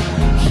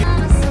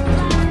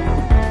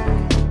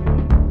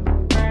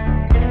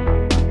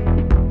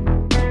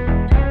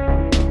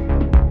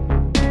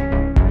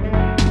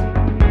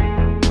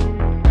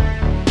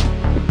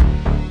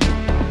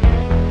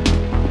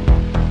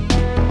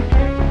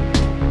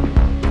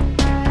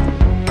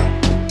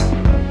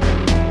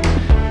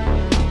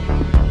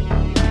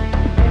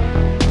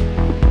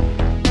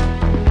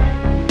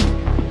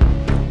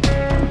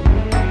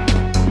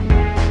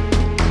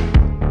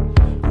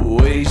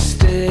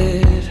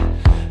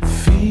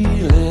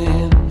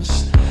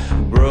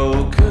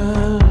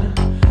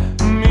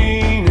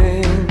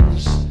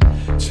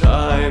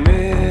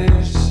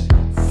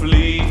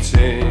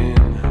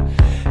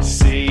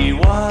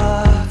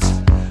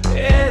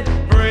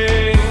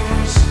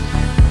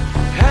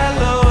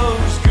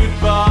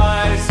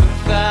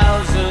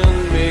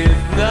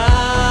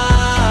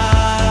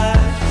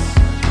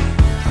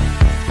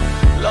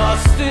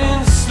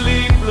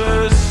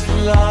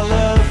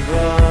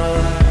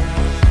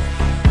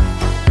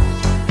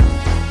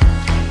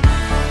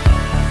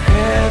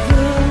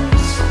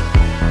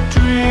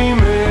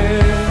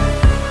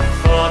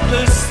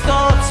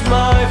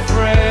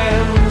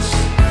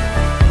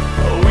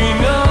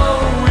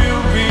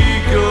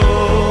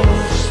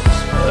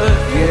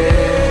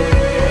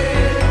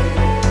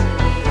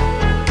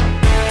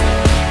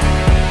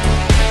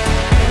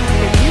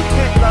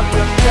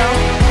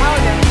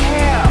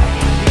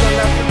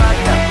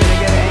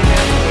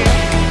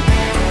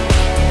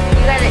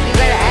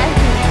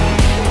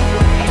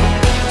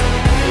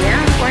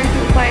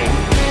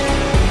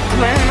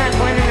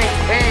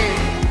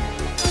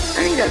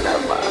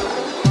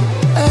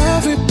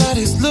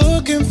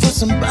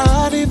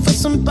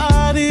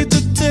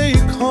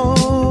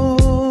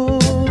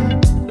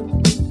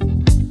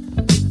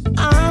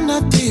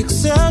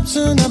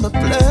 mountain, I'm a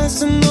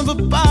blessing of a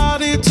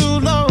body to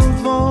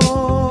love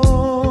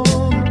on.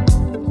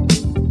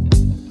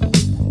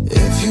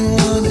 If you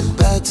want it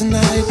bad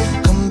tonight,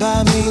 come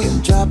by me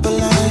and drop a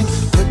line.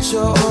 Put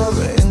your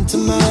aura into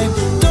mine.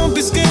 Don't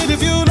be scared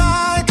if you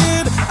like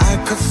it. I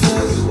could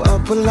fill you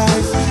up with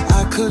life.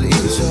 I could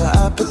ease your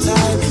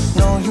appetite.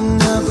 No, you've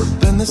never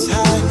been this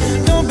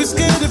high. Don't be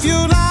scared if you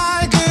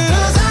like it.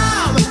 'Cause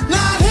I'm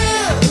not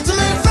here to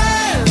make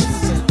friends.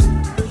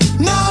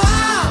 No,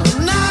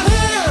 I'm not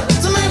here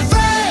to make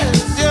friends.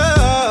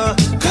 Yeah,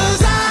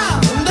 'cause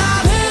I'm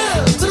not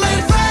here to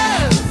make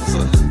friends.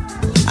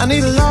 I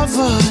need a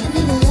lover.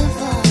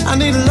 I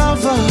need a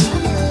lover.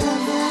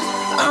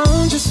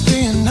 I'm just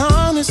being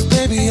honest,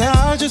 baby.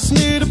 I just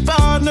need a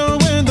partner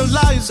when the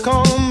lights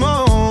come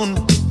on.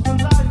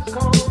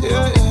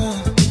 Yeah, yeah.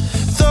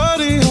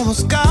 30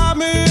 almost got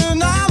me,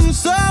 and I'm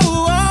so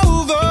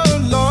over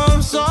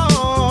love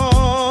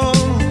song.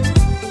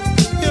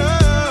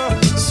 Yeah.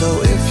 So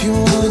if you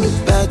want it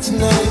bad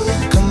tonight,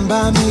 come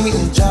by me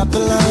and drop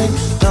a line.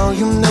 No,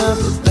 you've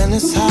never been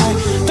this high.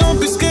 Don't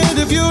be scared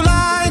if you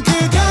like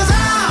it, 'cause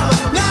I'm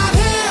not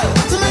here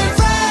to make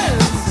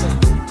friends.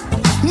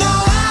 No,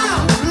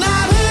 I'm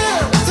not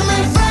here to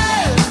make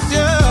friends.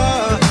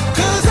 Yeah,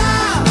 'cause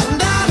I'm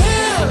not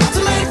here to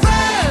make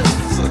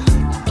friends.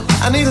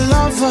 I need a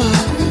lover.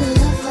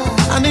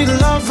 I need a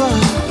lover.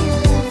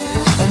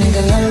 I need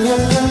a la la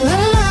la la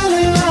la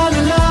la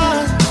la la.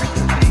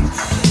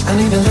 I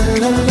need a la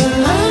la la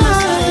la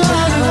la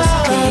la la.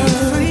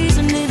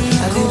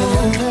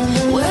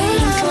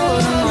 Waiting for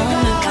the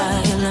moment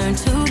I learn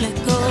to let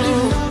go.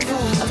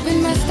 I've been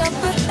messed up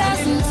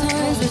 1,000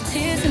 times with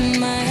tears in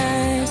my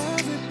eyes.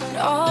 But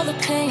all the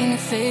pain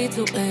it fades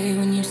away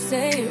when you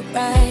say it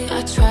right.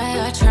 I try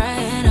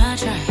and I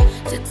try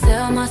to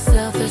tell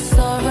myself it's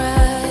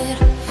alright.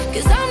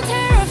 'Cause I'm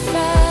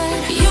terrified.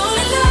 You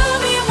only love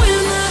me when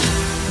the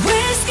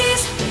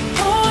whiskey's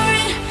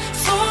pouring,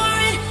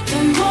 pouring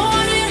the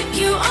morning.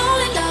 You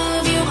only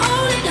love, you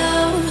only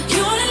love.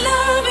 You only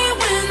love me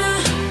when the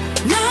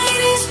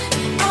night is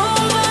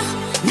over.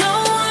 No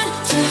one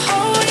to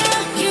hold you.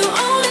 You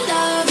only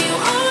love, you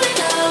only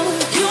love.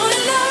 You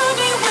only love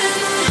me when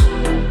the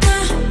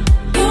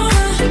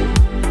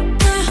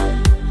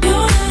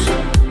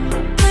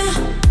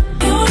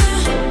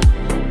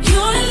you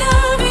only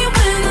love me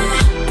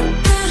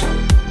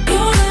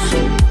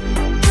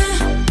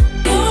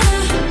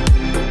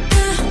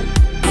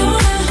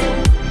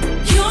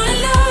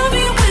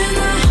when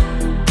the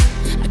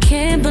I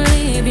can't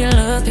believe you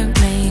look at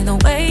me the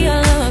way I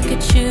look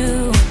at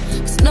you.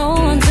 'Cause no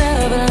one's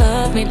ever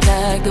loved me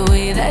like the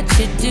way that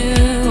you do.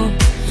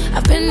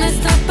 I've been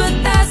messed up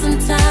 1,000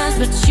 times,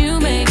 but you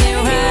make it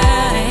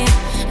right.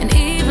 And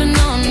even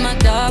on my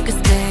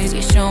darkest days,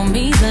 you show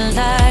me the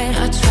light.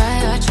 I try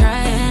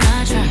and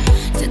I try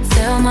to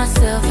tell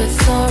myself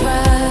it's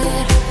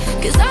alright.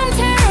 'Cause I'm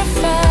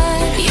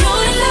terrified. You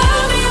only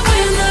love me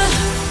when the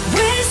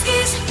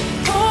whiskey's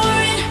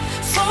pouring,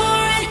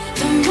 pouring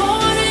the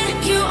morning.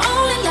 You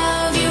only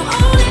love, you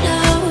only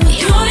love.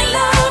 You only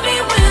love me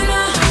when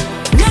the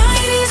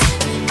night is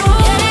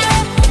over.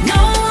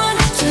 No one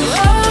to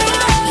hold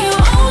you. You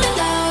only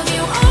love,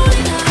 you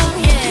only love.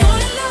 Yeah, you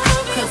only love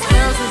me 'cause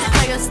girls is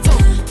players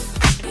too.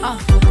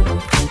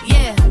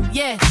 Yeah,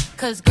 yeah,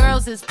 'cause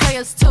girls is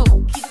players too.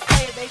 Keep it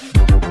playing, baby.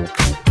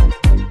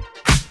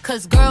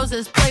 'Cause girls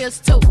is players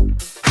too.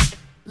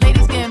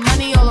 Ladies getting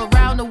money all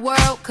around the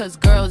world, 'cause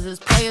girls is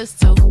players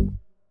too.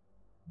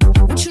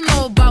 What you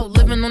know about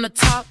living on the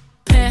top?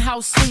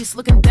 Penthouse suites,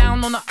 looking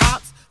down on the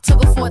ops.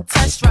 Took her for a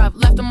test drive,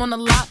 left them on the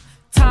lot.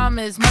 Time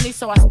is money,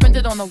 so I spend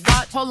it on a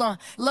watch. Hold on,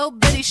 little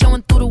bitty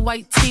showing through the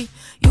white tee.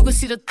 You can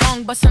see the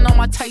thong busting on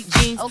my tight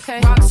jeans. Okay,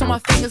 rocks on my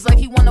fingers like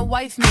he wanna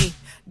wife me.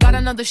 Got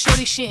another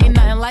shorty, she ain't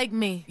nothing like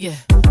me. Yeah,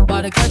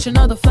 about to catch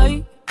another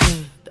fight.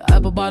 Yeah, the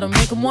apple bottom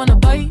make him wanna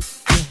bite.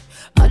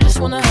 Yeah, I just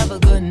wanna have a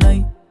good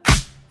night.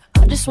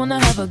 I just wanna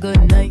have a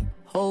good night.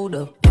 Hold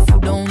up, if you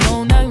don't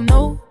know, now you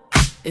know.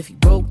 If you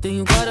broke, then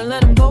you gotta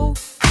let him go.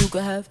 You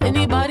could have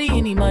anybody,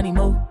 any money,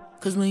 mo.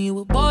 'Cause when you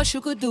a boss,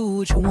 you could do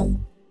what you want.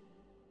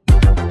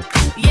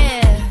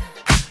 Yeah,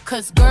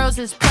 'cause girls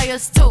is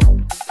players too.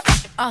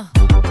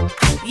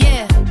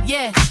 Yeah,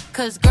 yeah,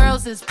 'cause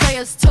girls is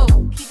players too.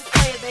 Keep it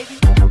playing, baby.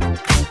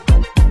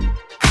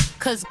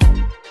 'Cause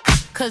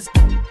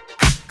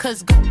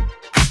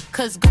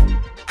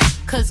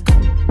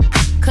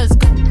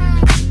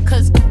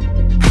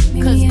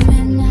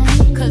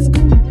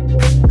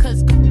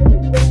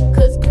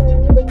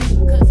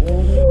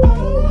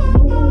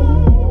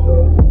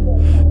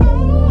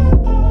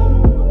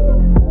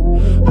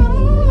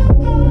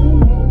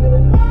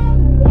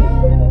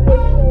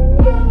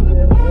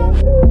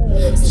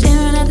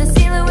staring at the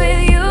ceiling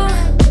with you.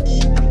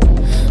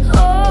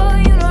 Oh,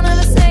 you don't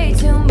ever say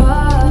too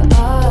much,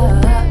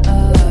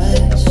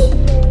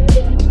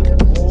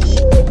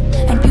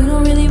 and you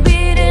don't really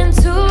read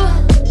into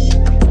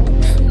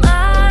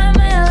my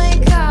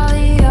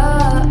melancholy.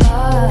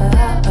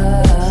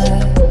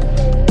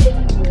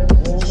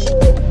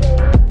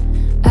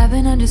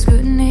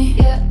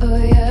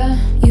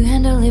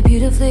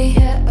 beautifully.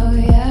 Yeah, oh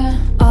yeah.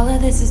 All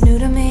of this is new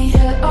to me.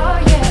 Yeah, oh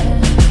yeah.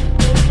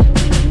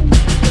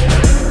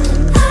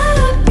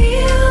 I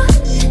feel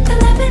the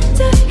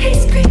lavender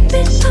haze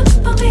creeping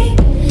up on me.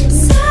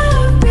 So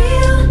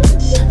real.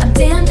 I'm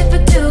damned if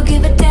I do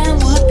give a damn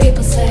what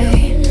people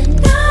say.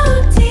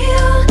 No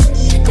deal.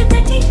 The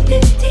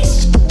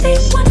 1950s they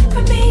want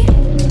from me.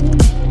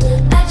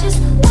 I just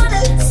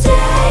wanna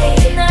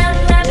stay in that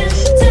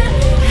lavender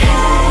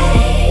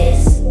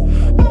haze.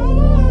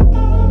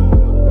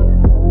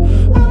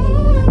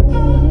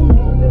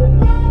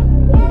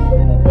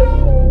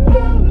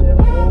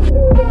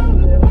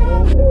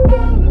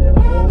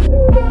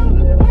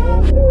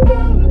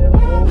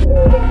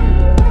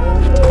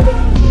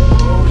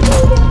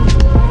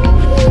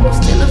 I'm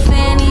still a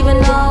fan even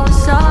though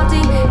it's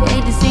salty.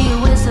 Hate to see you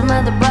with some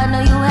other broad, know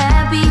you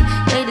happy.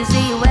 Hate to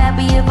see you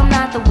happy if I'm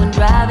not the one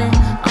driving.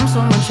 I'm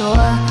so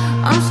mature,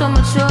 I'm so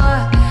mature,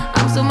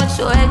 I'm so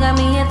mature. It got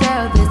me a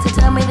therapist to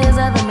tell me there's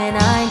other men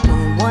I ain't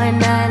doing one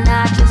night.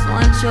 I just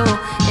want you.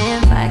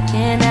 If I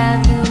can't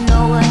have you,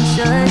 no one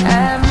should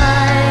have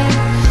mine.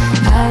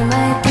 I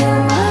might kill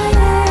my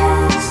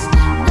ex,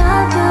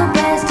 not the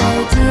best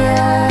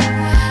idea.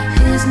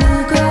 His new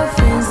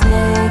girlfriend's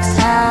next,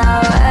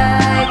 how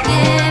I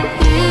get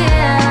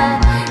here.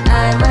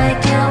 I might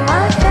kill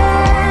my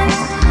ex,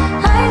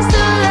 I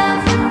still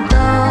love him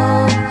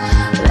though.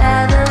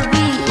 Rather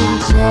be in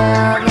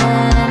jail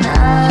than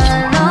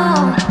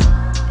alone.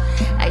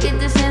 I get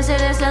the sense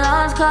that it's a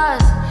lost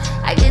cause.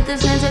 I get the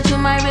sense that you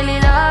might really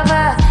love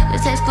her.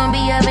 This text gon'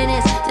 be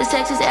evidence, this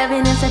text is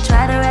evidence. I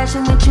try to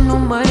ration with you, no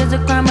murder's a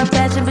crime of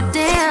passion. But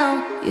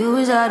damn, you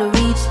was out of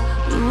reach.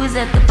 You was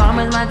at the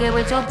farmer's market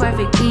with your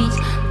perfect peach.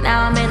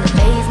 Now I'm in the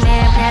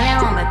basement, planning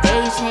on my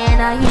patient.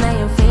 Now you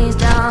laying face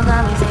down,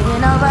 got me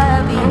taking over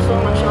the beat. I'm so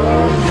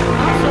mature,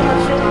 I'm so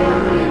mature,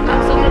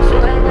 I'm so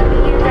mature. I got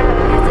me in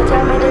therapist to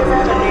tell me there's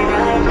other men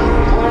I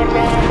know. One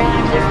night I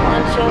just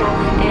want you.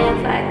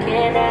 If I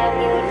can't have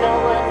you, no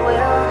one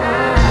will.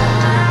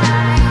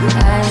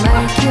 I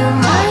might kill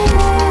my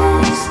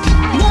ex,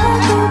 not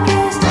the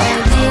best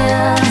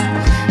idea.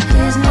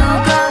 His new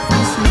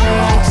girlfriend's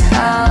next,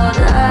 how'd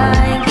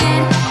I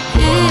get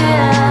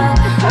here?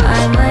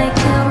 I might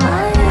kill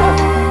my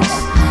ex,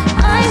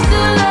 I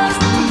still love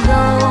him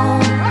though.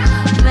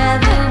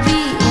 Rather be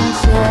in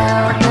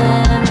jail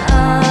than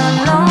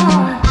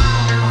alone.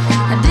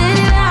 I did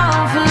it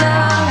all for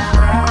love,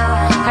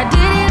 I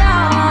did it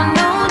all on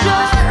no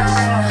drugs.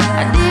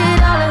 I did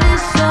all of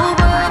this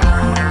sober,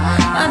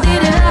 I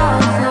did it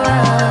all for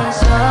us.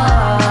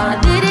 I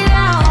did it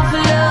all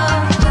for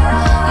love,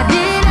 I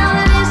did all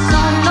of this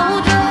on no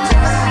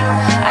drugs.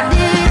 I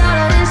did all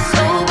of this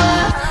sober,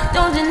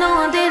 don't you know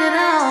I did it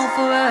all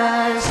for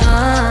us.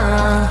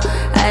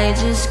 I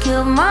just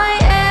killed my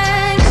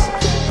ex,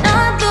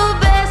 not the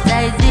best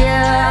idea.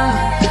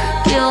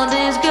 Killed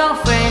his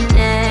girlfriend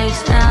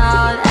next,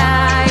 how'd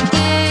I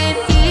get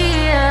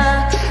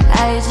here?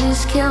 I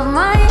just killed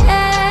my